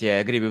 nice. Yeah, I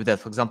agree with that.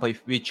 For example,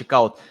 if we check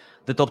out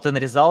the top 10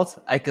 results,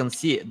 I can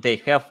see they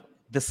have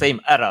the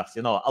same errors,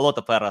 a lot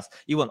of errors.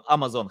 Even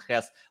Amazon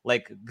has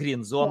like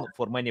green zone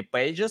for many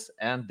pages,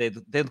 and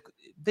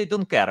they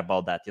don't care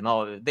about that.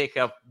 They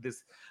have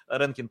this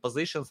ranking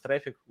positions,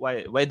 traffic.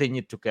 Why they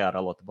need to care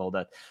a lot about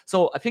that?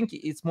 So I think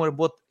it's more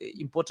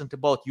important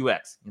about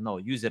UX,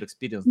 user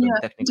experience than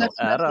technical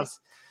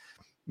errors.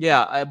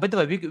 Yeah. By the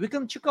way, we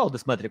can check out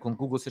this metric on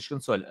Google Search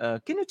Console.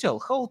 Can you tell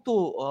how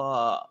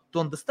to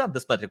understand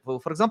this metric?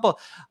 For example,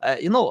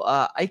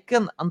 I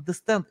can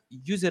understand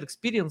user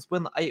experience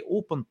when I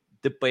open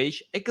the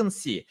page. I can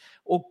see,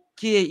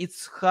 okay,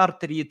 it's hard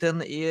written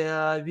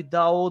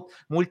without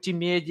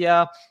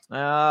multimedia,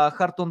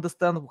 hard to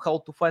understand how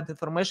to find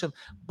information.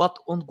 But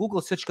on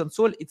Google Search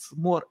Console, it's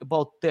more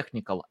about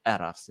technical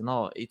errors.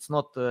 It's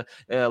not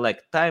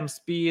like time,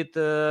 speed,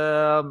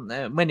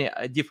 many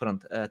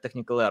different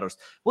technical errors.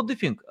 What do you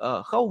think?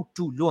 How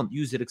to learn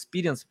user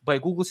experience by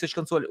Google Search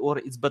Console, or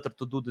it's better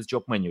to do this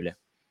job manually?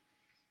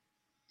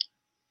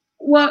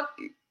 Well,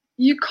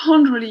 you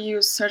can't really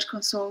use Search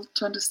Console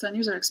to understand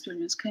user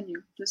experience, can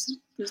you?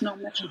 There's no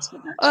metrics for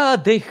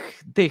that.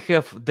 They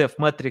have dev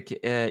metric.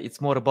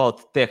 It's more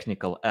about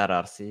technical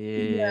errors.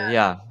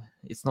 Yeah.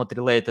 It's not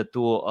related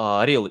to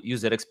real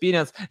user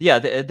experience. Yeah,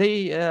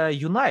 they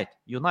unite,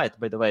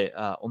 by the way,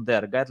 on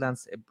their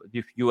guidelines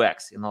with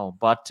UX,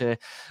 But,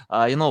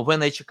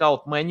 when I check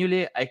out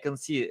manually, I can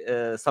see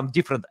some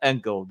different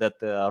angle that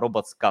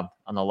robots can't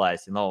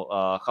analyze,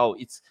 how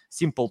it's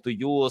simple to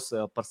use,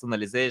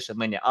 personalization,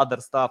 many other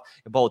stuff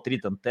about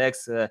written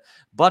text.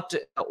 But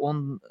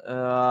on,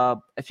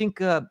 I think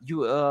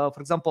for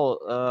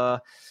example,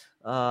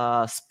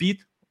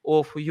 speed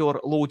of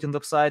your loading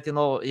website,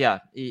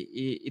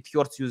 it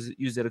hurts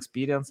user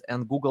experience,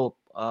 and Google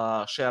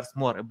shares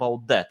more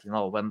about that,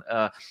 when,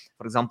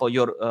 for example,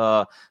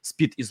 your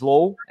speed is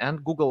low,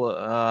 and Google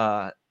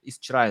is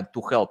trying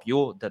to help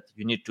you that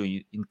you need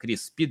to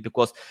increase speed,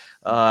 because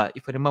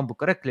if I remember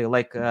correctly,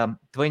 like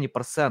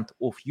 20%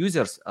 of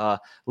users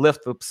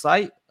left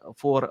website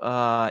for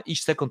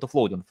each second of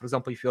loading. For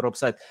example, if your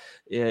website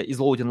is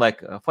loading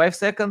like 5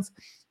 seconds,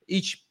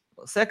 each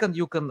second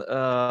you can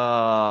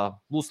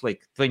lose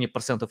like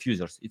 20% of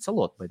users. It's a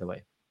lot, by the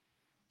way.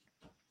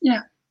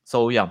 Yeah.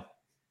 So yeah.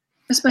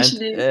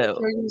 Especially if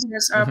your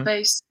users are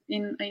based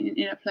in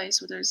a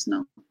place where there's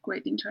no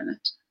great internet.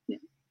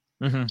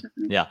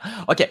 Yeah.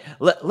 Okay.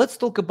 Let's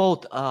talk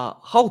about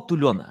how to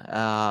learn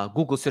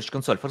Google Search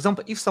Console. For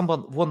example, if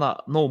someone wanna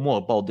know more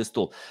about this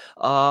tool,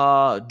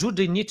 do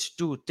they need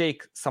to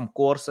take some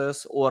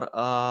courses, or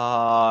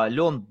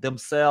learn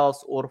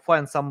themselves, or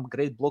find some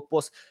great blog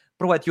posts?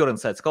 Provide your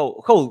insights.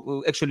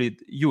 How actually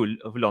you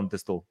learned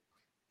this tool?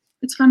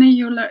 It's funny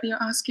you're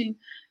asking.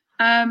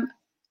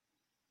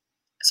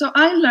 So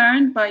I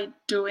learned by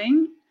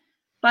doing,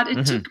 but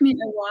it took me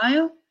a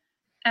while,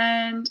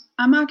 and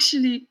I'm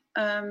actually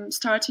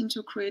starting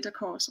to create a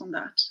course on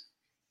that.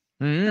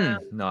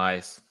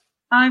 Nice.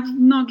 I've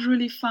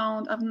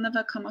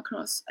never come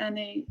across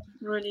any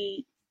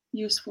really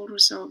useful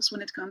resource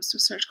when it comes to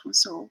Search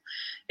Console.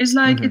 It's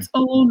like it's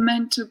all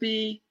meant to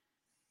be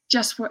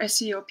just for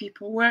SEO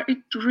people, where it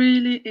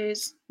really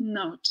is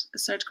not. A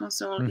Search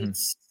Console,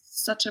 it's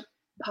such a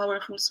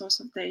powerful source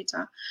of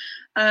data.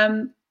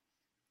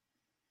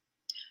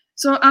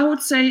 So I would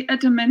say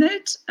at the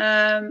minute,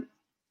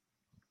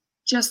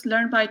 just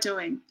learn by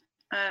doing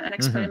and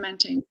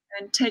experimenting,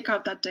 and take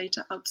out that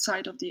data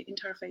outside of the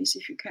interface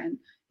if you can,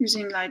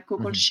 using like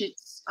Google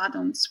Sheets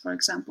add-ons, for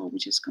example,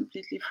 which is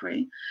completely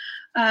free.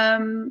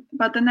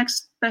 But the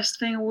next best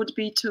thing would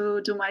be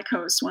to do my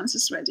course once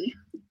it's ready.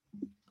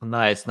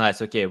 Nice.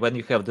 Okay, when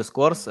you have this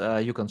course,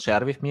 you can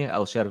share with me.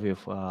 I'll share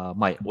with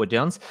my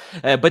audience.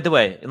 By the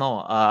way,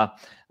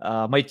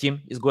 my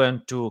team is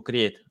going to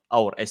create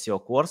our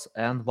SEO course,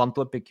 and one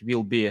topic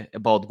will be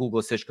about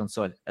Google Search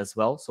Console as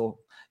well. So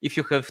if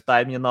you have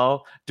time,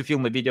 to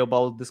film a video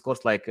about this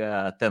course, like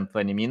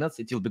 10-20 minutes,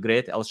 it will be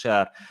great. I'll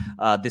share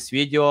this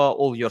video,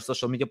 all your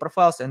social media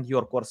profiles, and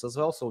your course as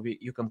well, so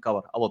you can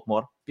cover a lot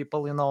more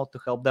people, to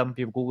help them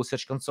with Google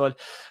Search Console.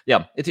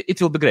 Yeah,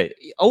 it will be great.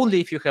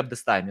 Only if you have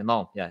this time,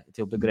 yeah, it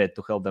will be great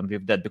to help them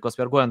with that, because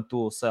we're going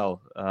to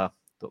sell.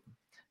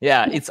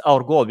 It's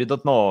our goal. We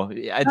don't know.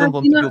 I don't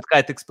want to build high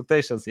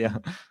expectations. Yeah.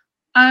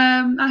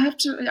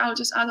 I'll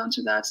just add on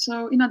to that.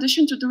 So in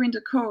addition to doing the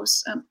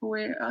course,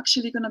 we're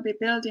actually going to be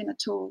building a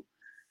tool.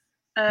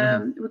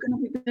 We're going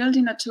to be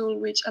building a tool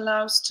which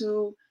allows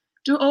to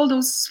do all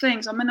those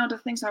things, or many other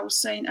things I was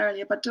saying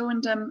earlier, but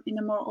doing them in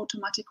a more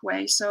automatic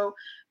way. So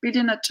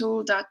building a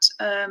tool that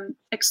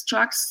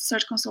extracts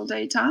Search Console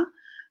data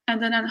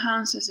and then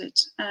enhances it,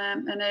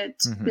 and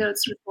it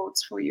builds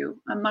reports for you,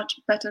 much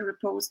better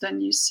reports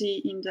than you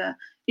see in the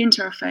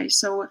interface.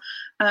 So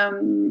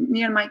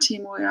me and my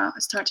team, we are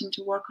starting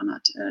to work on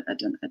it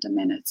at the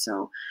minute.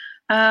 So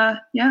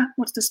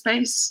watch the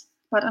space,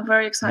 but I'm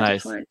very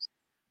excited for it.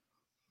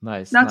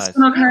 Nice. That's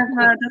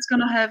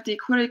gonna have the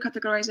query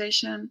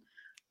categorization,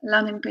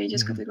 landing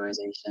pages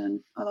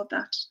categorization, all of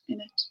that in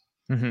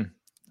it.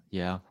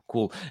 Yeah,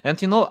 cool. And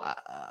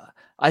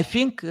I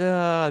think we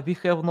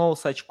have no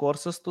such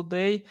courses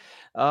today.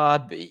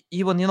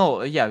 Even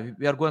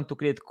we are going to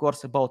create a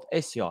course about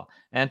SEO,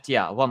 and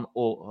one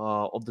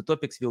of the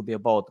topics will be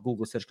about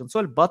Google Search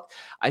Console. But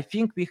I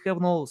think we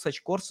have no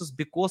such courses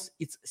because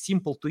it's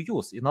simple to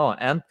use,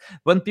 And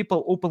when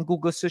people open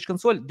Google Search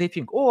Console, they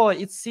think, oh,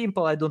 it's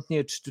simple, I don't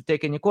need to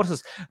take any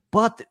courses.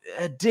 But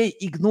they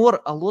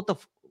ignore a lot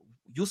of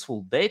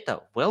useful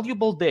data,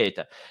 valuable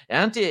data.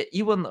 And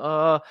even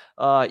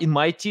in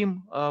my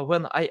team,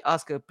 when I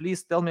ask,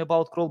 please tell me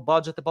about crawl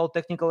budget, about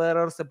technical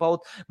errors,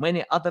 about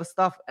many other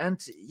stuff,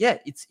 and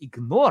it's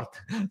ignored.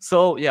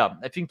 So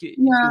I think it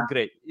will be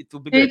great. It will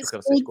be great to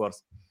have such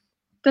course.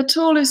 The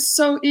tool is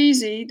so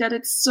easy that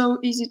it's so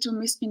easy to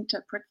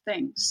misinterpret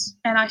things,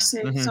 and I see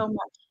it so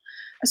much,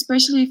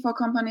 especially for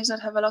companies that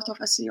have a lot of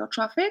SEO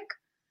traffic.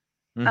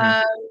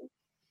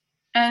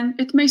 And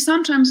it may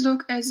sometimes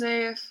look as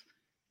if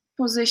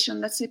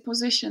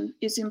position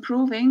is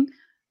improving,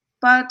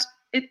 but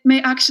it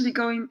may actually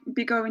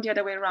be going the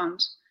other way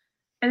around.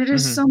 And there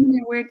is so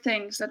many weird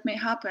things that may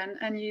happen,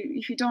 and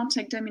if you don't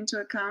take them into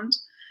account,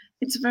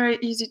 it's very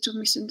easy to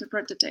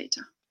misinterpret the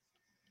data.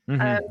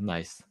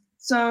 Nice.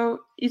 So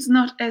it's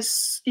not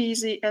as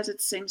easy as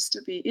it seems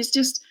to be. It's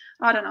just,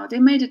 I don't know, they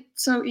made it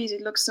so easy,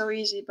 it looks so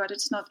easy, but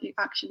it's not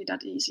actually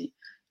that easy.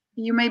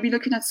 You may be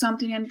looking at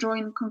something and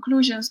drawing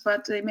conclusions,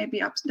 but they may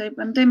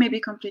be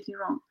completely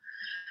wrong.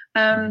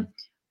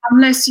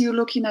 Unless you're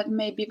looking at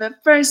maybe the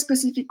very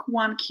specific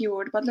one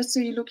keyword, but let's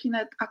say you're looking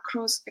at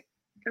across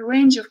a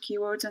range of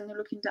keywords and you're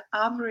looking at the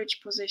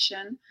average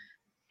position,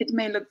 it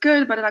may look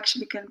good, but it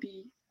actually can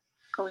be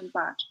going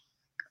bad.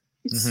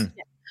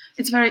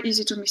 It's very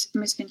easy to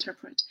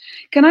misinterpret.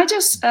 Can I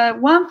just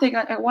one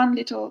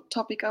little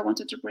topic I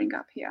wanted to bring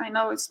up here? I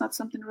know it's not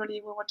something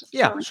really we want to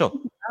sure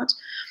about,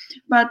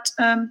 but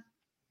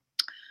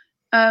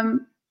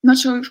not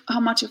sure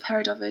how much you've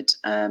heard of it,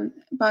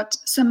 but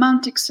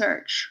semantic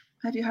search.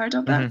 Have you heard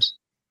of that?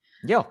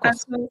 Yeah, of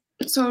course.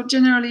 So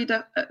generally,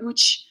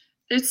 which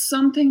it's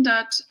something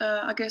that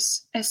I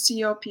guess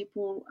SEO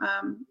people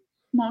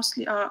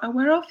mostly are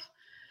aware of.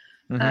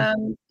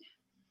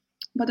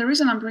 But the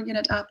reason I'm bringing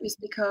it up is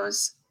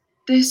because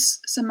this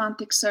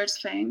semantic search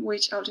thing,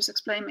 which I'll just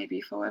explain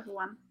maybe for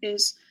everyone,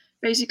 is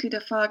basically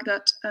the fact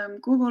that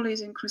Google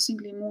is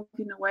increasingly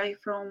moving away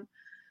from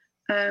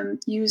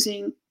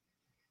using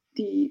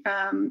the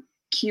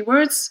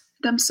keywords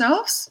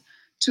themselves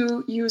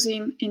to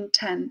using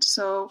intent.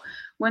 So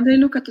when they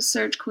look at the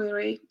search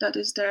query that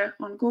is there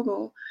on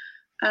Google,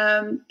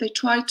 they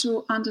try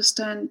to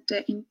understand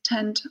the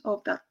intent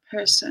of that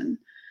person,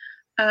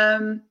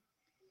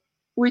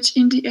 which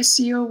in the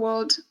SEO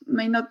world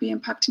may not be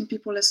impacting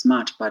people as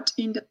much, but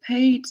in the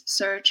paid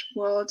search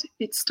world,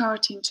 it's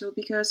starting to,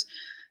 because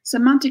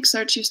semantic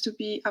search used to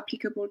be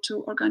applicable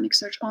to organic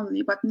search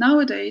only, but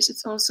nowadays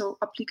it's also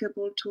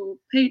applicable to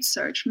paid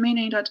search,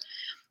 meaning that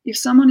if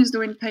someone is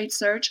doing paid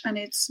search and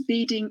it's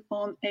bidding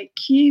on a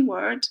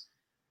keyword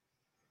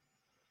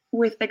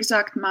with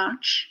exact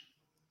match,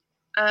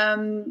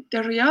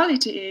 the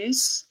reality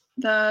is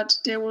that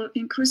they will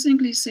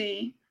increasingly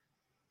see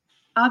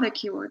other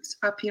keywords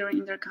appearing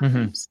in their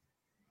campaigns.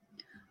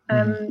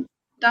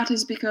 That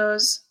is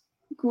because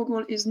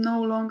Google is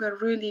no longer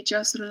really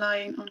just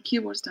relying on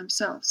keywords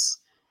themselves.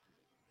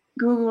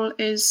 Google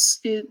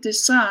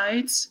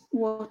decides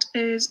what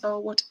is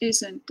or what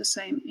isn't the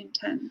same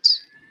intent.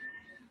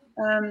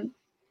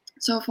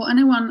 So for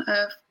anyone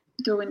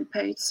doing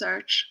paid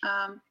search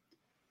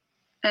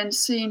and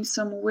seeing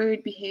some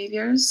weird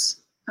behaviors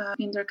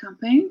in their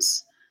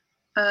campaigns,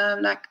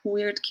 like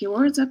weird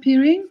keywords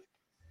appearing,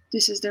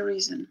 this is the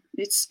reason.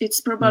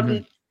 It's probably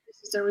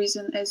this is the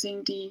reason, as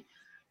in the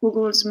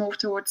Google's move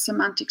towards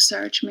semantic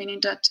search, meaning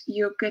that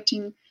you're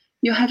getting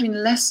you're having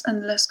less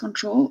and less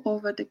control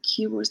over the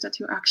keywords that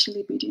you're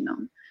actually bidding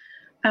on.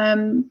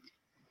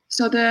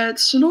 So the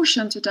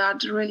solution to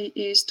that really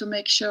is to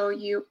make sure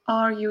you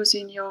are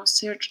using your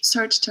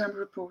search term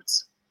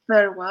reports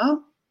very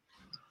well.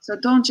 So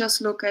don't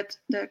just look at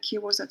the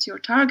keywords that you're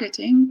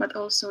targeting, but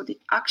also the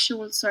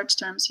actual search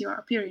terms you are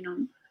appearing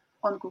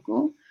on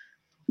Google.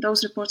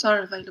 Those reports are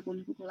available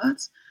in Google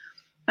Ads.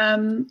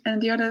 And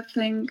the other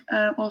thing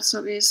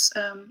also is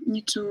you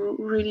need to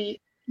really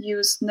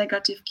use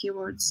negative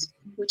keywords,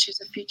 which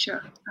is a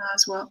feature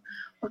as well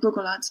of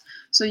Google Ads.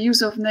 So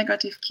use of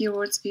negative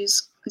keywords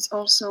is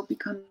also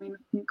becoming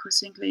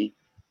increasingly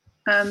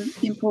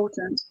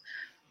important.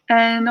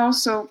 And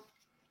also,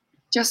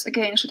 just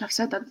again, I should have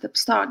said that at the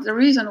start, the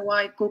reason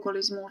why Google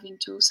is moving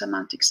to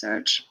semantic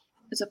search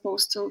as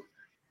opposed to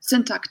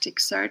syntactic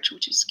search,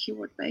 which is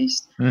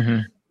keyword-based,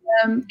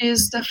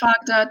 is the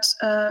fact that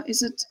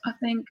I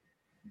think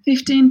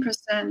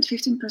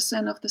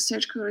 15% of the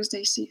search queries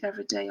they see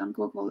every day on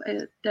Google,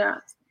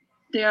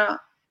 they are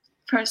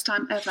first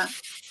time ever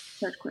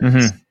search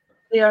queries.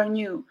 They are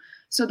new.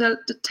 So the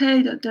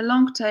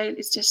long tail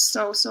is just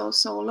so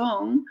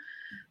long.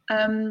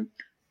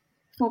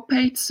 For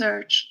paid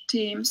search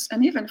teams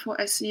and even for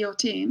SEO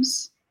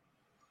teams,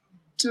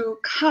 to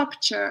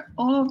capture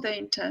all of the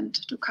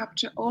intent, to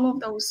capture all of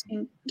those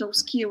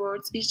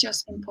keywords is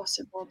just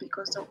impossible,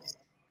 because those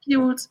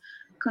keywords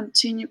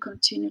continue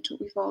to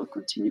evolve,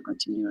 continue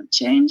to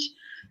change.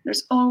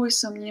 There's always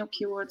some new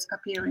keywords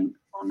appearing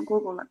on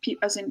Google,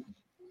 as in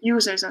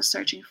users are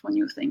searching for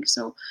new things.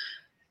 So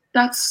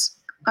that's,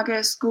 I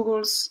guess,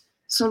 Google's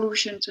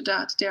solution to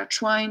that. They are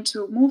trying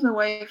to move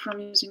away from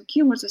using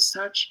keywords as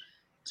such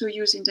to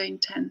using the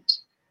intent.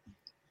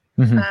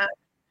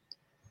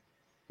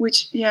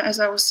 Which, as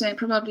I was saying,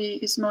 probably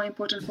is more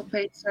important for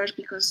paid search,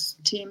 because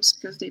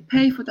they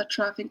pay for that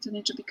traffic, they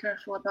need to be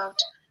careful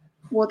about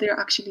what they're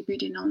actually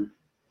bidding on.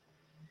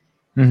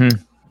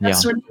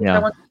 That's really what I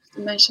wanted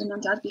to mention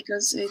on that,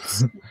 because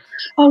it's...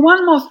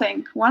 one more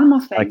thing.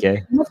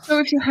 Okay. I'm not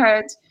sure if you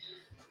heard.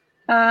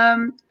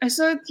 I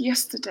saw it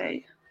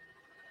yesterday.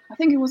 I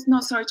think it was,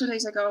 2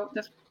 days ago,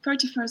 the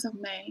 31st of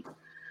May.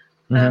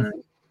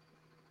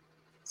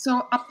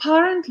 So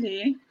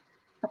apparently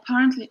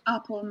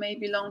Apple may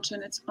be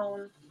launching its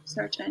own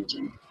search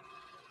engine.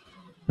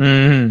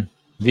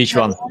 Which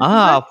one?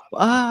 Yeah,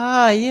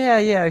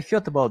 I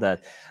heard about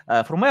that.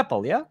 From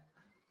Apple, yeah?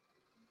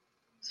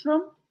 It's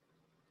from?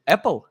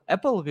 Apple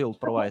will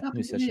provide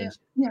new search engine.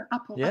 Yeah,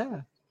 Apple.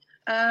 Yeah.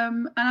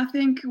 Apple. And I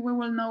think we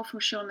will know for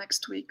sure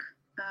next week,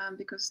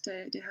 because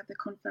they have the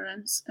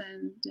conference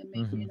and they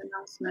make an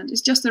announcement.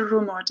 It's just a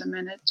rumor at the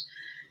minute.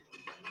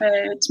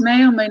 It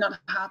may or may not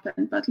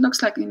happen, but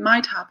looks like it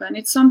might happen.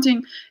 It's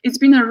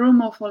been a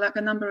rumor for like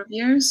a number of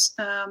years,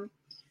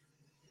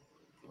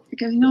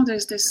 because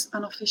there's this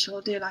unofficial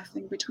deal, I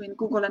think, between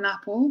Google and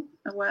Apple,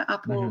 where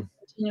Apple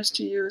continues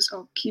to use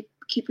or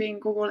keeping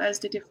Google as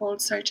the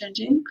default search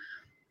engine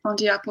on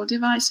the Apple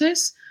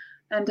devices,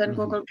 and then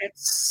Google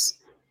gets,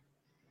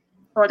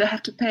 or they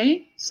have to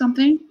pay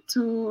something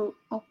to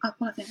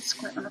Apple. I think it's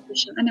quite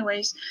unofficial.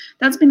 Anyways,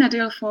 that's been a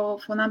deal for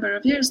a number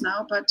of years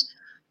now, but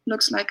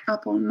looks like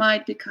Apple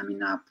might be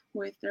coming up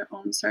with their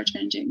own search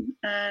engine,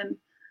 and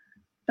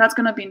that's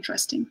going to be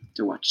interesting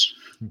to watch.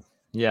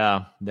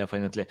 Yeah,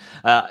 definitely.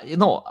 I'm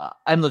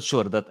not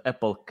sure that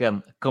Apple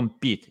can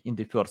compete in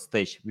the first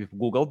stage with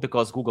Google,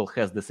 because Google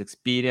has this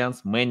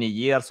experience, many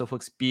years of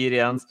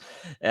experience.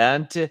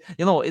 And,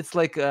 it's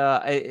like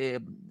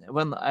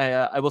when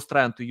I was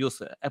trying to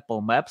use Apple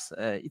Maps,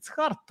 it's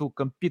hard to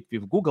compete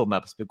with Google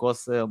Maps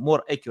because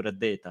more accurate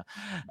data.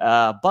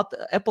 But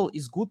Apple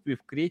is good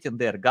with creating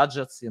their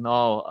gadgets,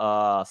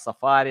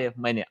 Safari,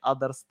 many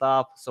other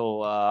stuff.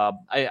 So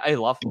I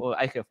love,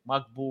 I have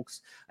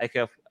MacBooks, I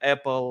have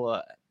Apple,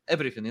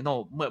 everything,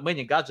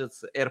 many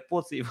gadgets,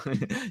 AirPods,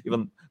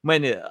 even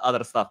many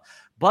other stuff.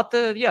 But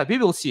we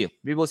will see.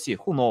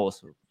 Who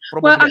knows?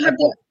 Probably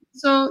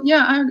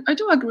I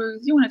do agree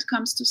with you when it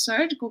comes to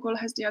search. Google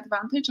has the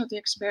advantage of the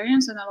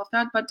experience and all of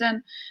that, but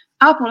then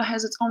Apple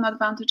has its own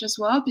advantage as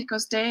well,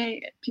 because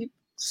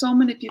so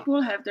many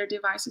people have their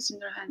devices in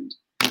their hand.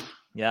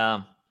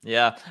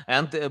 Yeah.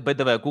 And by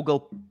the way,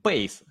 Google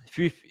pays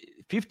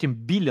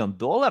 $15 billion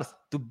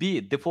to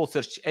be default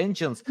search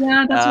engines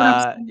that's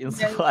what I'm in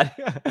Safari.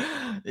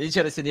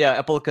 Interesting. Yeah,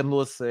 Apple can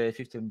lose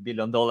 $15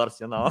 billion,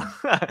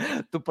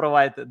 to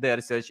provide their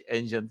search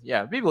engine.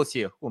 Yeah, we will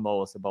see. Who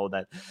knows about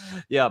that?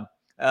 Yeah.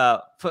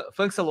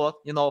 Thanks a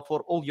lot,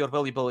 for all your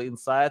valuable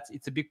insights.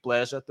 It's a big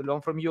pleasure to learn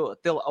from you.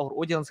 Tell our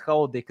audience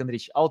how they can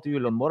reach out to you,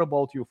 learn more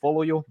about you,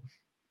 follow you.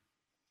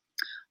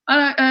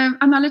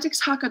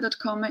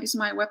 Analyticshacker.com is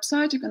my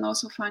website. You can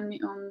also find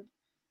me on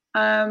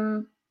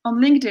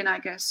LinkedIn, I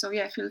guess. So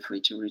feel free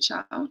to reach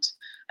out.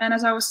 And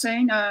as I was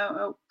saying,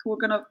 we're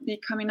going to be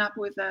coming up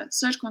with a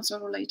Search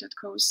Console related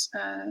course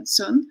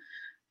soon,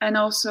 and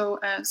also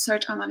a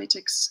search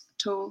analytics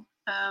tool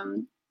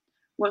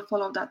will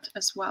follow that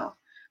as well.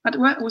 But it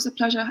was a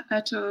pleasure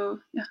to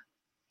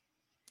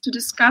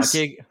discuss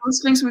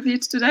those things with you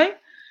today.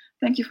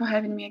 Thank you for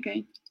having me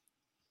again.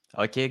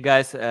 Okay,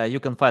 guys,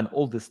 you can find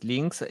all these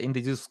links in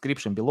the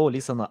description below.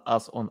 Listen to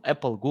us on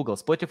Apple, Google,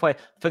 Spotify.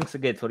 Thanks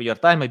again for your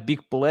time. A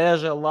big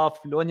pleasure. Love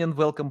learning.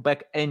 Welcome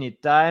back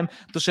anytime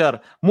to share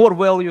more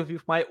value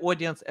with my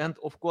audience. And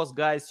of course,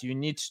 guys, you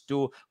need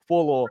to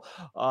follow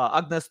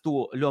Agnes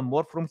to learn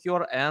more from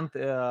her and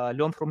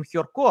learn from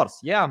her course.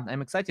 Yeah,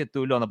 I'm excited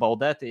to learn about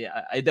that.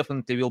 I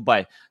definitely will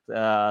buy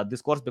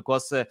this course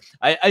because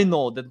I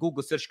know that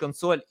Google Search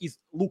Console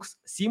looks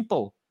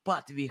simple,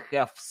 but we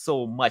have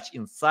so much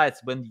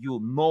insights when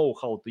you know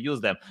how to use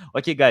them.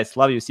 Okay, guys,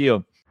 love you. See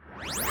you.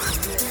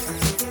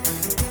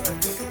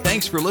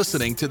 Thanks for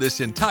listening to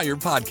this entire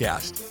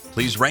podcast.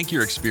 Please rank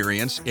your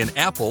experience in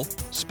Apple,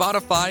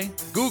 Spotify,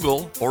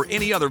 Google, or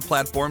any other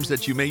platforms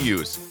that you may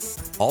use.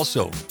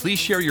 Also, please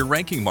share your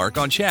ranking mark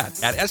on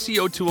chat at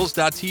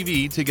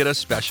SEOtools.tv to get a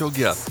special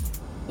gift.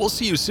 We'll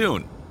see you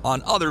soon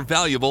on other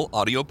valuable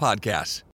audio podcasts.